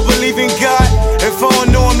 Do you believe in God? If I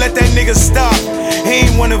don't know him, let that nigga stop. He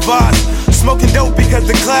ain't one of us. Smoking dope because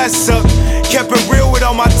the class sucked. Kept it real with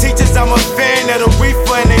all my teachers. I'm a fan of the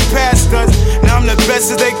reefer and they passed us. Now I'm the best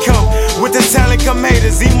as they come. With the talent come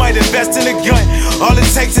haters. He might invest in a gun. All it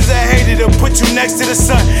takes is a hater to put you next to the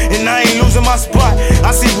sun. And I ain't losing my spot.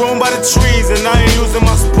 I see room by the trees and I ain't losing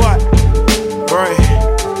my spot. Right.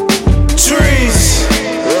 Trees.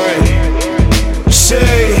 Right.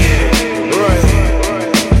 Shade. Right.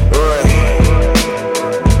 Right.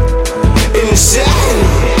 In the shade.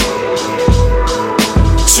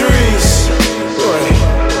 Trees, right,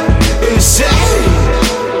 in the shade.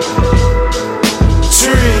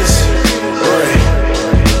 Trees, right,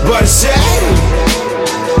 by the shade.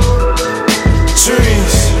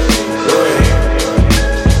 Trees, right,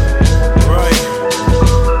 right,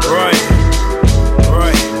 right,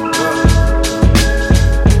 right.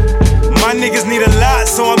 My niggas need a lot,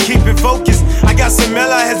 so I'm keeping focused. I got some mail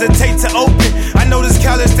I hesitate to open. I know this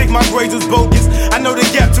college think my grades was bogus. I know the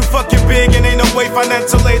gap too fucking big and ain't no way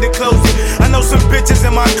financial aid to close it. I know some bitches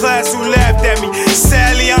in my class who laughed at me.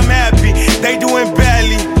 Sadly, I'm happy. They doing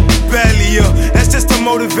badly, yeah. That's just to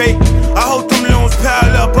motivate. I hope them loans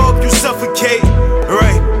pile up. I hope you suffocate.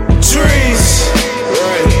 Right. Trees.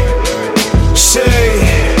 Right. Shade.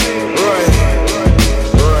 Right.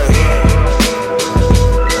 Right.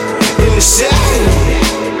 In the shade.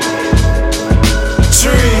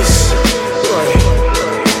 Trees. Right.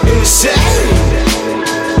 In the shade.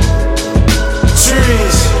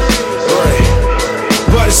 Trees, right,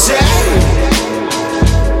 by the shade.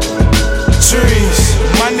 Trees,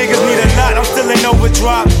 my niggas need a lot, I'm still in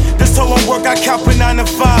overdrive. This whole work, I count for 9 to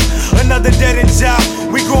 5. Another dead end job,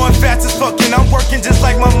 we growing fast as fuck and I'm working just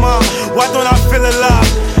like my mom. Why don't I feel alive?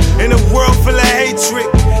 In a world full of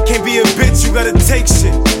hatred, can't be a bitch, you gotta take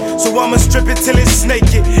shit. So I'ma strip it till it's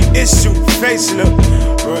naked, issue, facelift,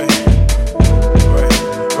 right, right,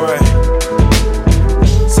 right.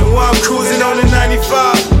 So I'm cruising on the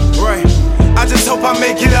 95, right. I just hope I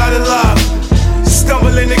make it out alive.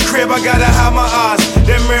 Stumble in the crib, I gotta hide my eyes.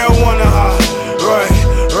 That marijuana high, right,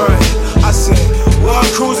 right. I said, well, I'm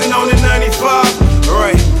cruising on the 95,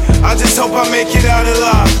 right. I just hope I make it out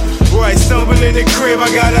alive, right. Stumble in the crib, I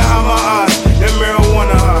gotta hide my eyes. That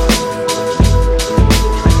marijuana high.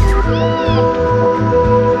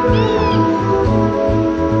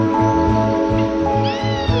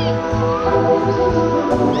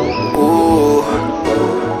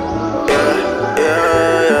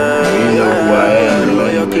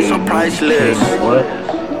 Priceless. What?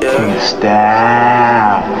 Yeah.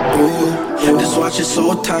 Style. Ooh, this watch is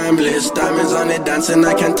so timeless. Diamonds on it dancing,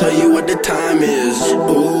 I can't tell you what the time is.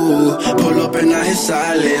 Ooh, pull up and I hit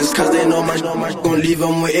silence, cause they know my gon' leave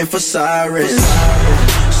them waiting for Cyrus.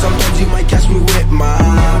 Sometimes you might catch me with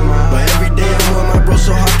mine, but every day I'm with my bro,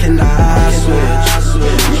 so how can I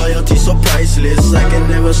switch? Loyalty so priceless, I can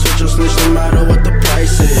never switch or snitch no matter what the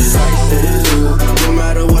price is. Ooh, no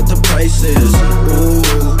matter what the price is. Ooh,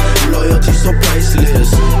 loyalty so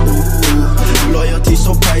priceless. Ooh, loyalty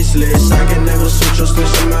so priceless, I can never switch or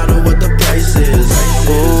snitch no matter what the price is.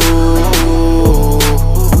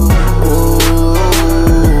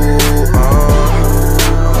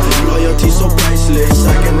 Loyalty so priceless,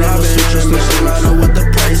 I can never switch or snitch no matter what the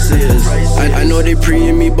price is. I know they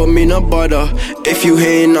pre me, but me not butter. If you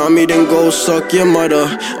hating on me, then go suck your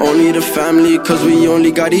mother. Only the family, cause we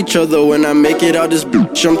only got each other. When I make it out this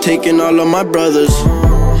bitch, I'm taking all of my brothers.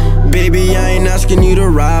 Baby, I ain't asking you to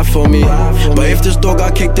ride for me. But if this door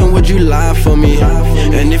got kicked in, would you lie for me?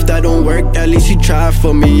 And if that don't work, at least you try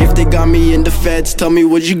for me. If they got me in the feds, tell me,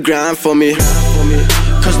 would you grind for me?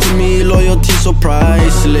 Cause to me, loyalty's so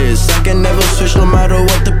priceless. I can never switch no matter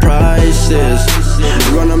what the price is.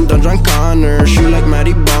 Run them down, John Connor. Shoot like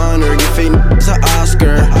Matty Bonner. Give fake n***s an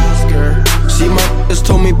Oscar. See, my n***s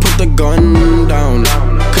told me put the gun down.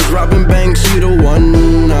 Cause robbing banks, you the one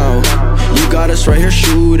now. You got us right here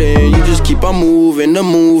shooting. You just keep on moving the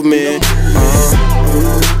movement.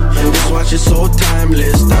 This watch is so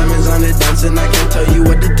timeless. Diamonds on it dancing, I can't tell you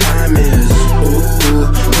what the time is. Ooh,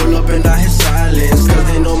 pull up and I hit silence. Cause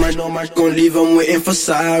they know my gon' leave them waiting for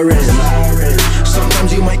sirens.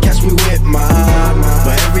 Sometimes you might catch me with mine,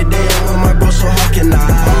 but every day I'm with my bro, so how can I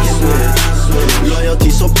switch? Loyalty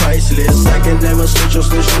so priceless. I can never switch or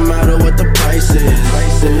switch no matter what the price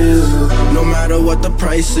is. Ooh, no matter what the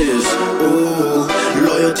price is. Ooh,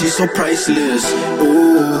 loyalty so priceless.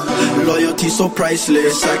 Ooh, loyalty so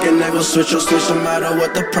priceless. I can never switch or switch no matter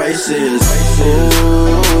what the price is.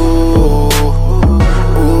 Ooh,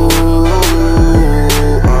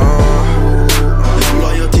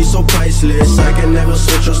 loyalty so priceless. I can never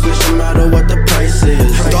switch or switch no matter what the price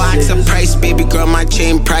is. Don't ask the price, baby girl, my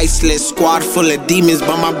chain priceless. Squad full of demons,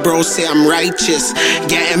 but my bro say I'm righteous.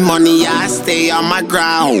 Getting money, I stay on my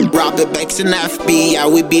ground. Robbing banks and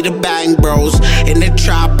FBI, we be the bang bros. In the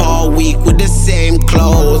trap all week with the same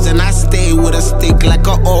clothes. And I stay with a stick like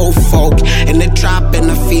an old folk. In the trap and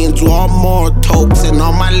the fiends want more tokes. And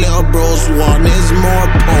all my little bros want is more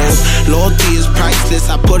poles. Loyalty is priceless,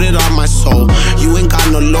 I put it on my soul. You ain't got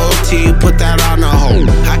no loyalty, you put that on a hoe.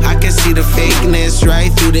 I can see the fakeness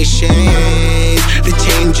right through the shade. The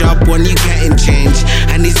change up when you getting change.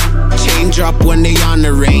 And these change up when they on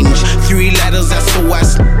the range. 3 letters, that's the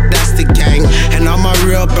West, that's the gang. And all my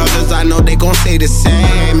real brothers, I know they gon' say the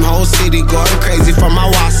same. Whole city going crazy for my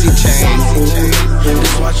Wasi chain.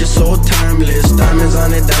 This watch is so timeless. Diamonds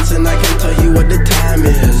on it dancing, I can't tell you what the time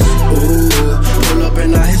is. Ooh, pull up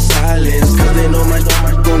and I hit silence. Cause they know my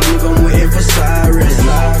gon' leave them waiting for sirens.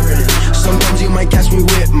 Sometimes you might catch me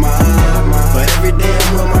with mine, but every day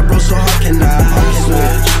I'm with my bro, so how can I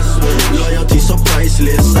switch? Loyalty so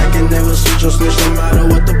priceless. I can never switch or switch no matter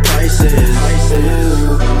what the price is.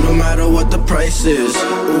 Ooh, no matter what the price is.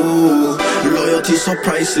 Ooh, loyalty so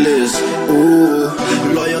priceless. Ooh,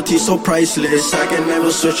 loyalty so priceless. I can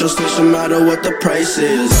never switch or switch no matter what the price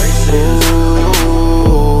is.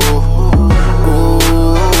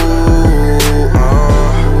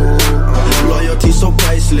 Loyalty so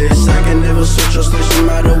priceless. I can never switch or switch no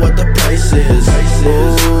matter what the price is.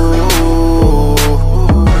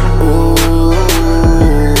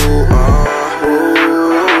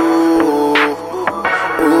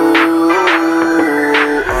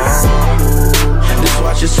 This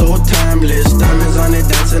watch is so timeless. Diamonds on it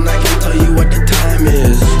dancing, I can't tell you what the time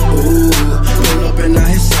is. Ooh, pull up and I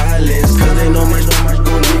hit silence. Cause they know my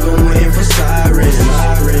gon' leave them waiting for sirens.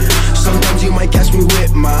 Sometimes you might catch me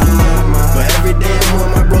with mine, but every day I'm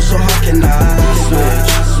with my bro, so how can I switch?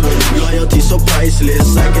 Loyalty so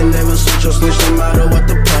priceless. I can never switch or switch no matter what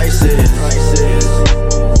the price is.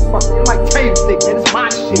 Fuck, it like tape stick, man. It's my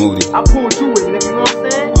shit. Moody. I pulled you with it, nigga. You know what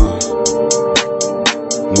I'm saying?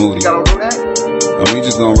 Moody. You gotta roll that? And we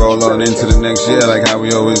just gonna roll on into the next year like how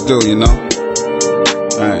we always do, you know?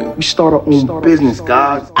 Alright. We start our own business,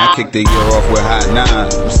 guys. I kicked the year off with Hot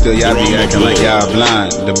 9. Still y'all be acting like y'all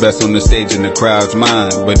blind. The best on the stage in the crowd's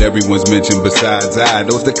mind. But everyone's mentioned besides I.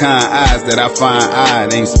 Those the kind of eyes that I find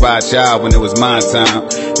odd. Ain't spot y'all when it was my time.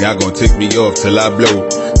 Y'all gon' tick me off till I blow.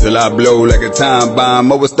 Till I blow like a time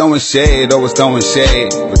bomb. Always throwing shade, always throwing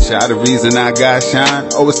shade. But y'all the reason I got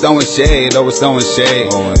shine. Always throwing shade, always throwing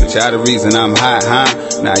shade. But y'all the reason I'm hot, huh?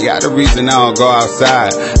 Now y'all the reason I don't go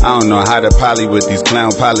outside. I don't know how to poly with these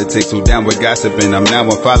clown politics. Who down with gossiping, I'm now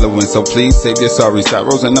following. So please save your sorry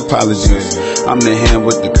sorrows and apologies. I'm the hand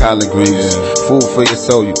with the collard greens. Food for your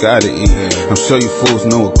soul, you gotta eat. I'm sure you fools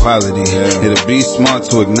know equality. It'll be smart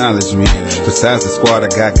to acknowledge me. Besides the squad, I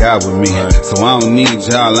got God with me. So I don't need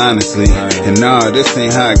y'all honestly. And nah, this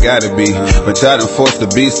ain't how it gotta be. But y'all done forced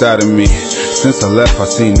the beast out of me. Since I left, I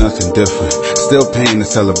seen nothing different. Still paying to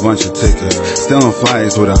sell a bunch of tickets. Still on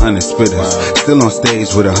flyers with 100 spitters. Still on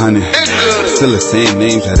stage with 100. Still the same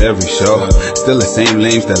names at every show. Still the same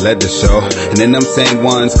lames that led the show. And then them same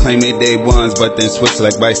ones claim they day ones, but then switch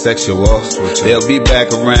like bisexual. They'll be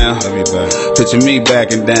back around. Picture me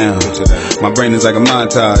backing down. My brain is like a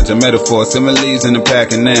montage, a metaphor, similes in the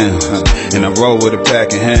packing now. And I roll with a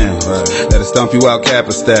pack in hand. That'll stomp you out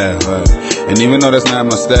Kappa style. And even though that's not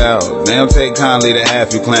my style, they don't take kindly to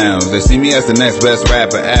half you clowns. They see me as the next best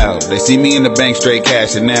rapper out. They see me in the bank straight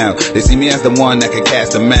cashing out. They see me as the one that can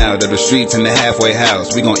cast them out of the streets in the halfway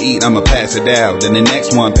house. We gon' eat, I'ma pass it out. Then the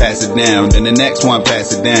next one pass it down. Then the next one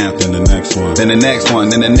pass it down. Then the next one. Then the next one.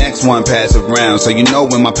 Then the next one pass it round. So you know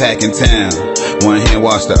when my pack in town. One hand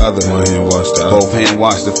wash the other. One hand wash the other. Both hand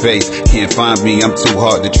wash the face. Can't find me, I'm too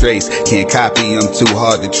hard to trace. Can't copy, I'm too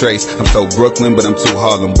hard to trace. I'm so Brooklyn, but I'm too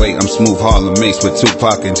Harlem. Wait, I'm smooth Harlem Mace with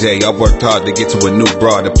Tupac and Jay. I worked hard to get to a new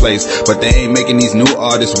broader place, but they ain't making these new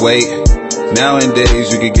artists wait.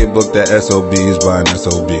 Nowadays, you can get booked at SOBs by an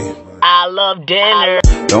SOB. I love dinner.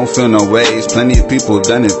 Don't feel no ways. Plenty of people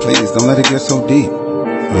done it. Please don't let it get so deep.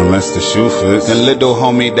 Unless the shoe fits. And little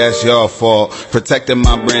homie, that's your fault. Protecting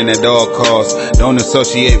my brand at all costs. Don't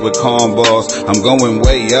associate with cornballs. I'm going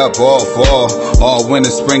way up, all fall. All winter,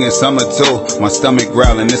 spring, and summer too. My stomach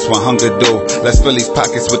growling, this one hunger do. Let's fill these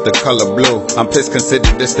pockets with the color blue. I'm pissed,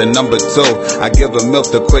 considered this the number 2. I give a milk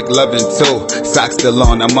the quick loving too. Socks still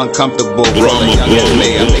on, I'm uncomfortable. Rolling young as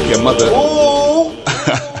me, I make your mother. Ooh.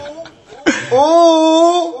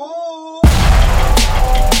 Ooh.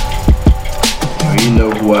 You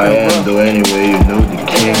know who I am, though. Anyway, you know the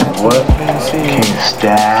king. What? King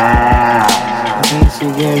style.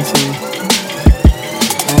 Gantzy.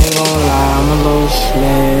 I ain't gonna lie, I'm a little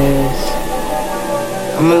smashed.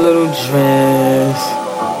 I'm a little dressed.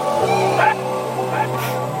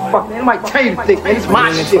 Fuck, man, my chain thick, man. It's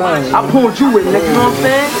my shit. I pulled you with it, nigga. You know what I'm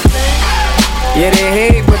saying? Yeah, they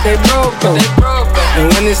hate, but they broke though.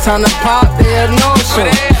 And when it's time to pop, they have no show.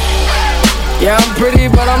 Yeah, I'm pretty,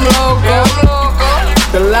 but I'm loco.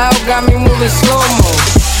 The loud got me moving slow-mo.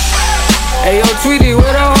 Hey, yo, Tweety,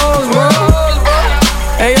 where the hoes, bro?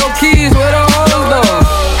 Hey, yo, Keys, where the hoes, though?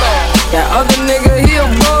 That other nigga, he a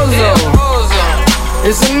bozo.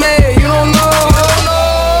 It's a man, you don't know.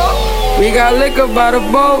 We got liquor by the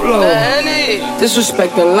boatload.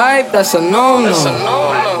 Disrespect the life, that's a no-no.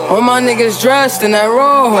 All my niggas dressed in that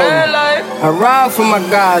rojo. I ride for my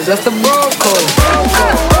guys, that's the bro code.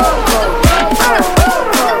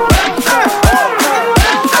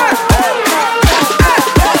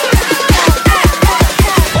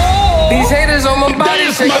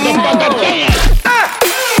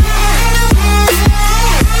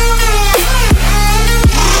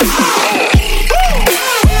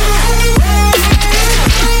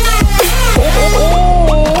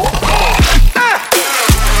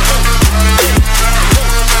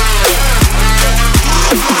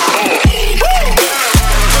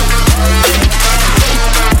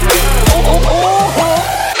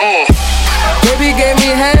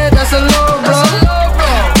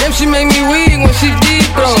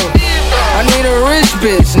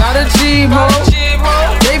 Bitch, not a cheap hoe.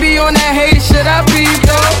 They be on that hate shit, I peep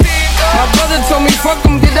though. My brother told me fuck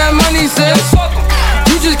em, get that money, sis.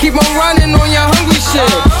 You just keep on running on your hungry shit.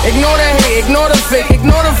 Ignore the hate, ignore the fake,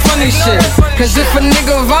 ignore the funny shit. Cause if a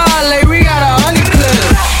nigga violate, we got 100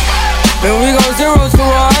 clips. Then we go 0 to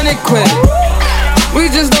 100 quid. We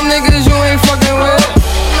just them niggas you ain't fucking with.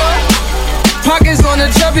 Pockets on the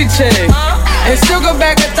chubby chick. And still go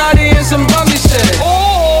back a thotty and some bummy shit.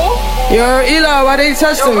 You heard Eli, why they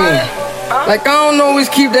testing me? Like I don't always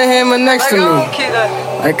keep the hammer next to me.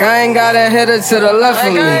 Like I ain't got a header to the left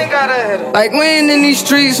of me. Like we ain't in these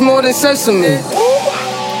streets more than sesame.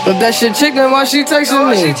 But that shit chicken, why she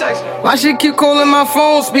texting me? Why she keep calling my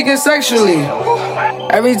phone, speaking sexually?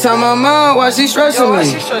 Every time I'm out, why she stressing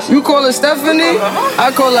me? You call her Stephanie,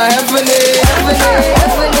 I call her Heffany.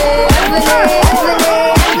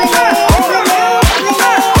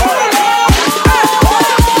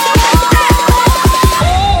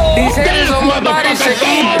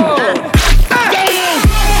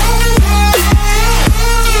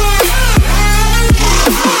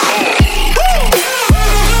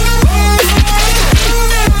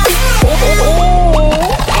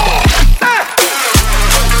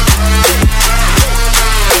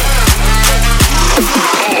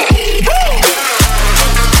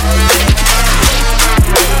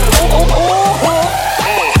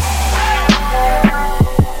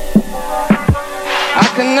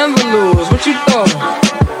 What you thought?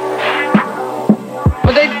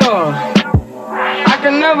 What they thought? I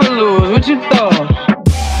can never lose. What you thought?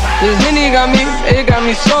 This Henny got me, it got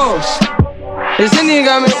me sauce. This Henny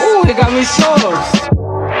got me, ooh, it got me sauce.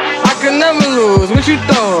 I can never lose. What you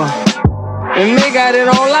thought? And they got it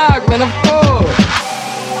on lock, man, of course.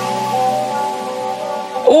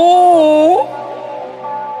 Ooh.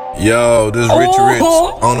 Yo, this Rich Rich,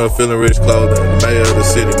 owner of Feeling Rich Clothing, the mayor of the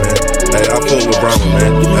city, man. Hey, I fuck with Brahma,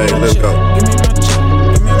 man. Hey, let's go.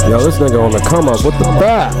 Yo, this nigga on the come up with the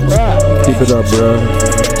back. Keep it up, bro.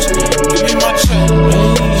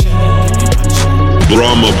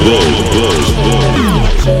 Brahma Bros.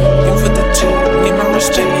 Hit with the check, need my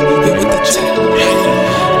respect. Hit with the check,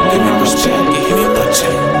 give me respect. Give me my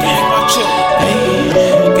check, give me my check.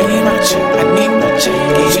 Give me my check, I need my check.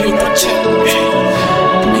 Give me my check,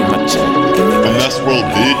 give me my check. And that's world,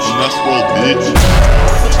 bitch. And that's world, bitch.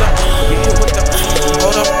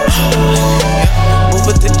 Hold up, move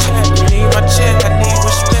with the check. Need my check, I need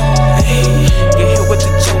respect. Get hit with the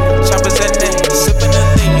check, choppers at neck, sipping the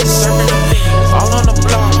thing, serving the thing. All on the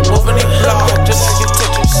block, moving the block, just like a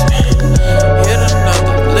Tetris. Hit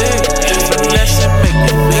another leg, finesse and make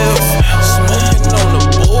it live. Smoking on the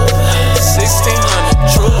bull, 1600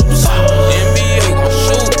 troops. NBA gon'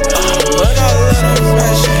 shoot, but I let them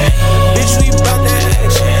fashion. Bitch, we bout that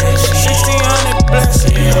action. 1600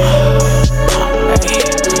 blessing. Hey,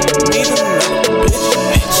 need another bitch,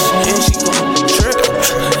 and she gon' trip.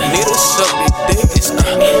 Need a suck big dick,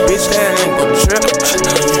 bitch that ain't gon' trip.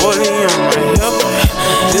 40 on my hip,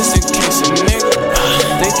 just in case a nigga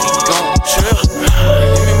think he gon' trip.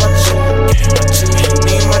 Give me my check,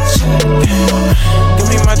 need my check. Give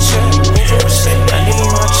me my check, I need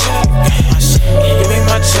my check. Give me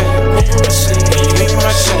my check, give me my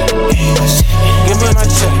check. Give me my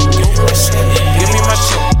check, give me my check. Give me my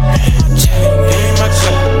check, give me my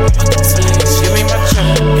check. Give me my check.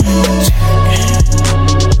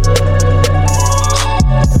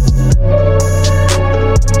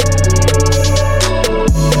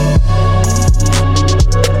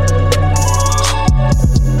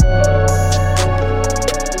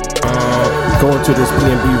 Going to this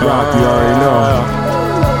PNB Rock, you already know.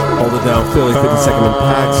 Hold it down, Philly, 52nd and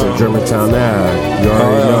Paxson, Germantown Ave. You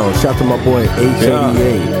already know. Shout to my boy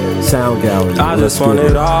H88, Sound Gallery. I just want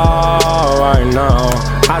it all right now.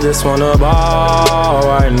 I just want a ball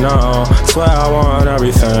right now. Swear I want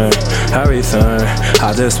everything, everything.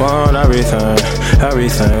 I just want everything,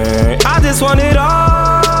 everything. I just want it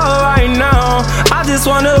all right now. I just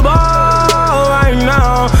want a ball right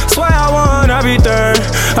now. Swear I want everything,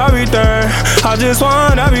 everything. I just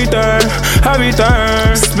want everything,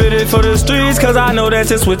 everything. Spit it for the streets, cause I know that's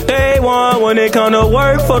just what they want. When it come to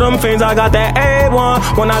work for them fiends, I got that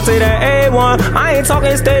A1. When I say that A1, I ain't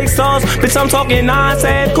talking steak sauce. Bitch, I'm talking 9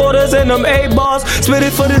 cent quarters and them 8 balls. Spit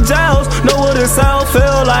it for the jails, know what it sound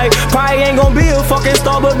feel like. Probably ain't gon' be a fucking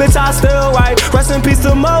star, but bitch, I still write. Rest in peace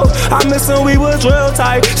to Mo, I miss him, we was real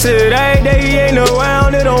tight. Shit, every day he ain't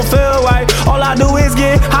around, it don't feel right. All I do is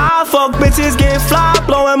get high, fuck bitches, get fly,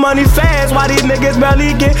 blowing money fast. Why these niggas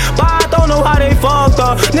barely get by? I don't know how they fucked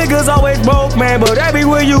up. Niggas always broke, man, but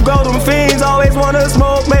everywhere you go, them fiends always wanna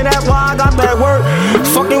smoke, man. That's why I got that work.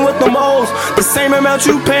 Fucking with them hoes, the same amount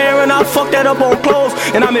you paying, and I fuck that up on clothes,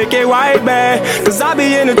 and I make it right back. Cause I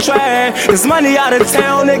be in the trash. It's money out of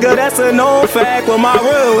town, nigga, that's a known fact. Where my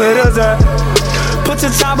real hitters at? Put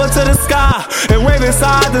your chopper to the sky and wave it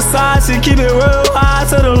side to side. She keep it real high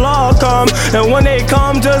till the law come. And when they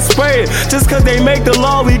come, just spray it. Just cause they make the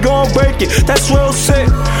law, we gon' break it. That's real shit.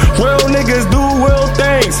 Real niggas do real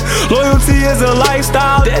things. Loyalty is a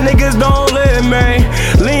lifestyle that niggas don't live, man.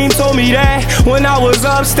 Lean told me that when I was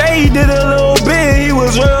upstate, he did a little bit. He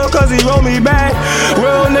was real cause he wrote me back.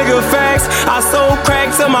 Real nigga facts. I sold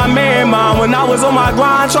crack to my man mom when I was on my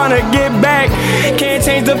grind trying to get back. Can't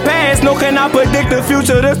change the past, no can I predict the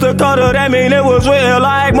future. This the color, that mean it was written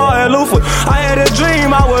like Martin Luther. I had a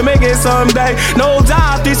dream I would make it someday. No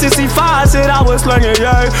job, 365 shit I was slinging,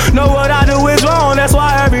 yeah. Know what I do is wrong, that's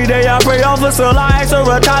why every day I pray officer life to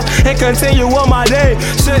retire and continue on my day.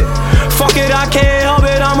 Shit, fuck it, I can't help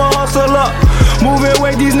it, I'm a hustler. Moving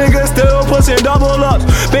weight, these niggas still pushing double ups.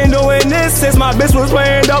 Been doing this since my bitch was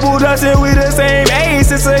playing double dutch, and we the same age.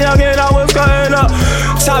 Since a youngin' I was cutting up,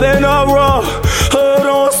 chopping up raw. Hood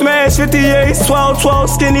on smash, 58s, 12,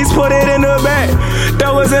 skinnies, put it in the back.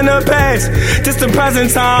 That was in the past, just the present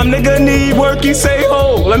time. Nigga need work, you say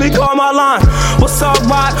ho. Let me call my line. What's up,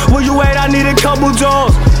 Rod? Where you at? I need a couple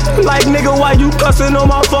jobs. Like nigga, why you cussing on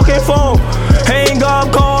my fucking phone? Hang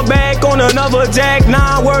up, call back on another jack,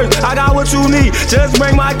 9 words. I got what you need, just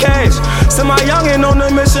bring my cash. Send my youngin' on the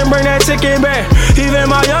mission, bring that chicken back. Even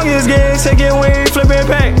my youngins getting chicken wing, flipping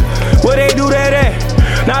pack. Where they do that at?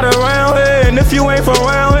 Not around here, and if you ain't from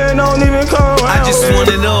around here, don't even come around. I just want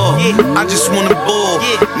it all, I just want a ball.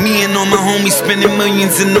 Me and all my homies spending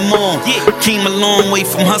millions in the mall. Came a long way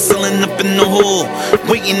from hustling up in the hall,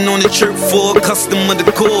 waiting on the chirp for a customer to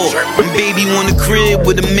call. And baby want a crib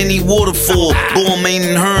with a mini waterfall. Balmain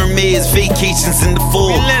and Hermes, vacations in the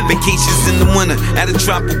fall, vacations in the winter at a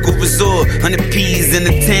tropical resort. 100 P's in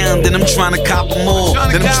the town, then I'm trying to cop them all.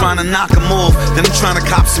 Then I'm trying to knock them off, then I'm trying to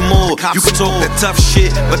cop some more. You can talk that tough shit,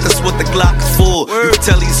 but that's what the Glock is for. You can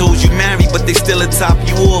tell these hoes you married, but they still a top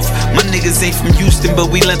you off. My niggas ain't from Houston,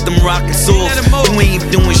 but we let them rock us off. You ain't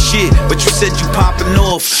doing shit, but you said you popping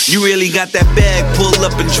off. You really got that bag, pull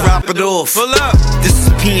up and drop it off. Pull up. This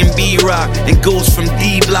is P&B Rock, and goes from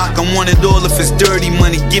D-Block. I want it all if it's dirty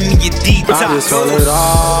money, give me your detox. I just want it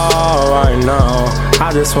all right now.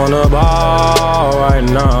 I just wanna ball right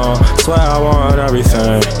now. Swear I want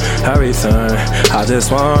everything, everything. I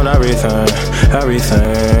just want everything,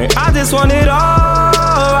 everything. I just want it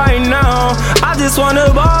all right now. I just wanna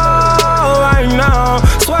ball right now.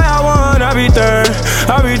 Swear I want everything,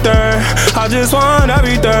 everything. I just want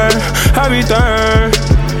everything, everything.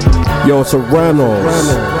 Yo, it's a Reynolds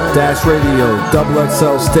Dash Radio Double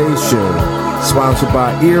XL station, sponsored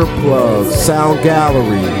by Earplugs, Sound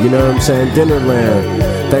Gallery. You know what I'm saying?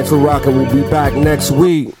 Dinnerland. Thanks for rocking. We'll be back next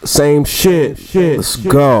week. Same shit. Let's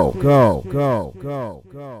go. Go.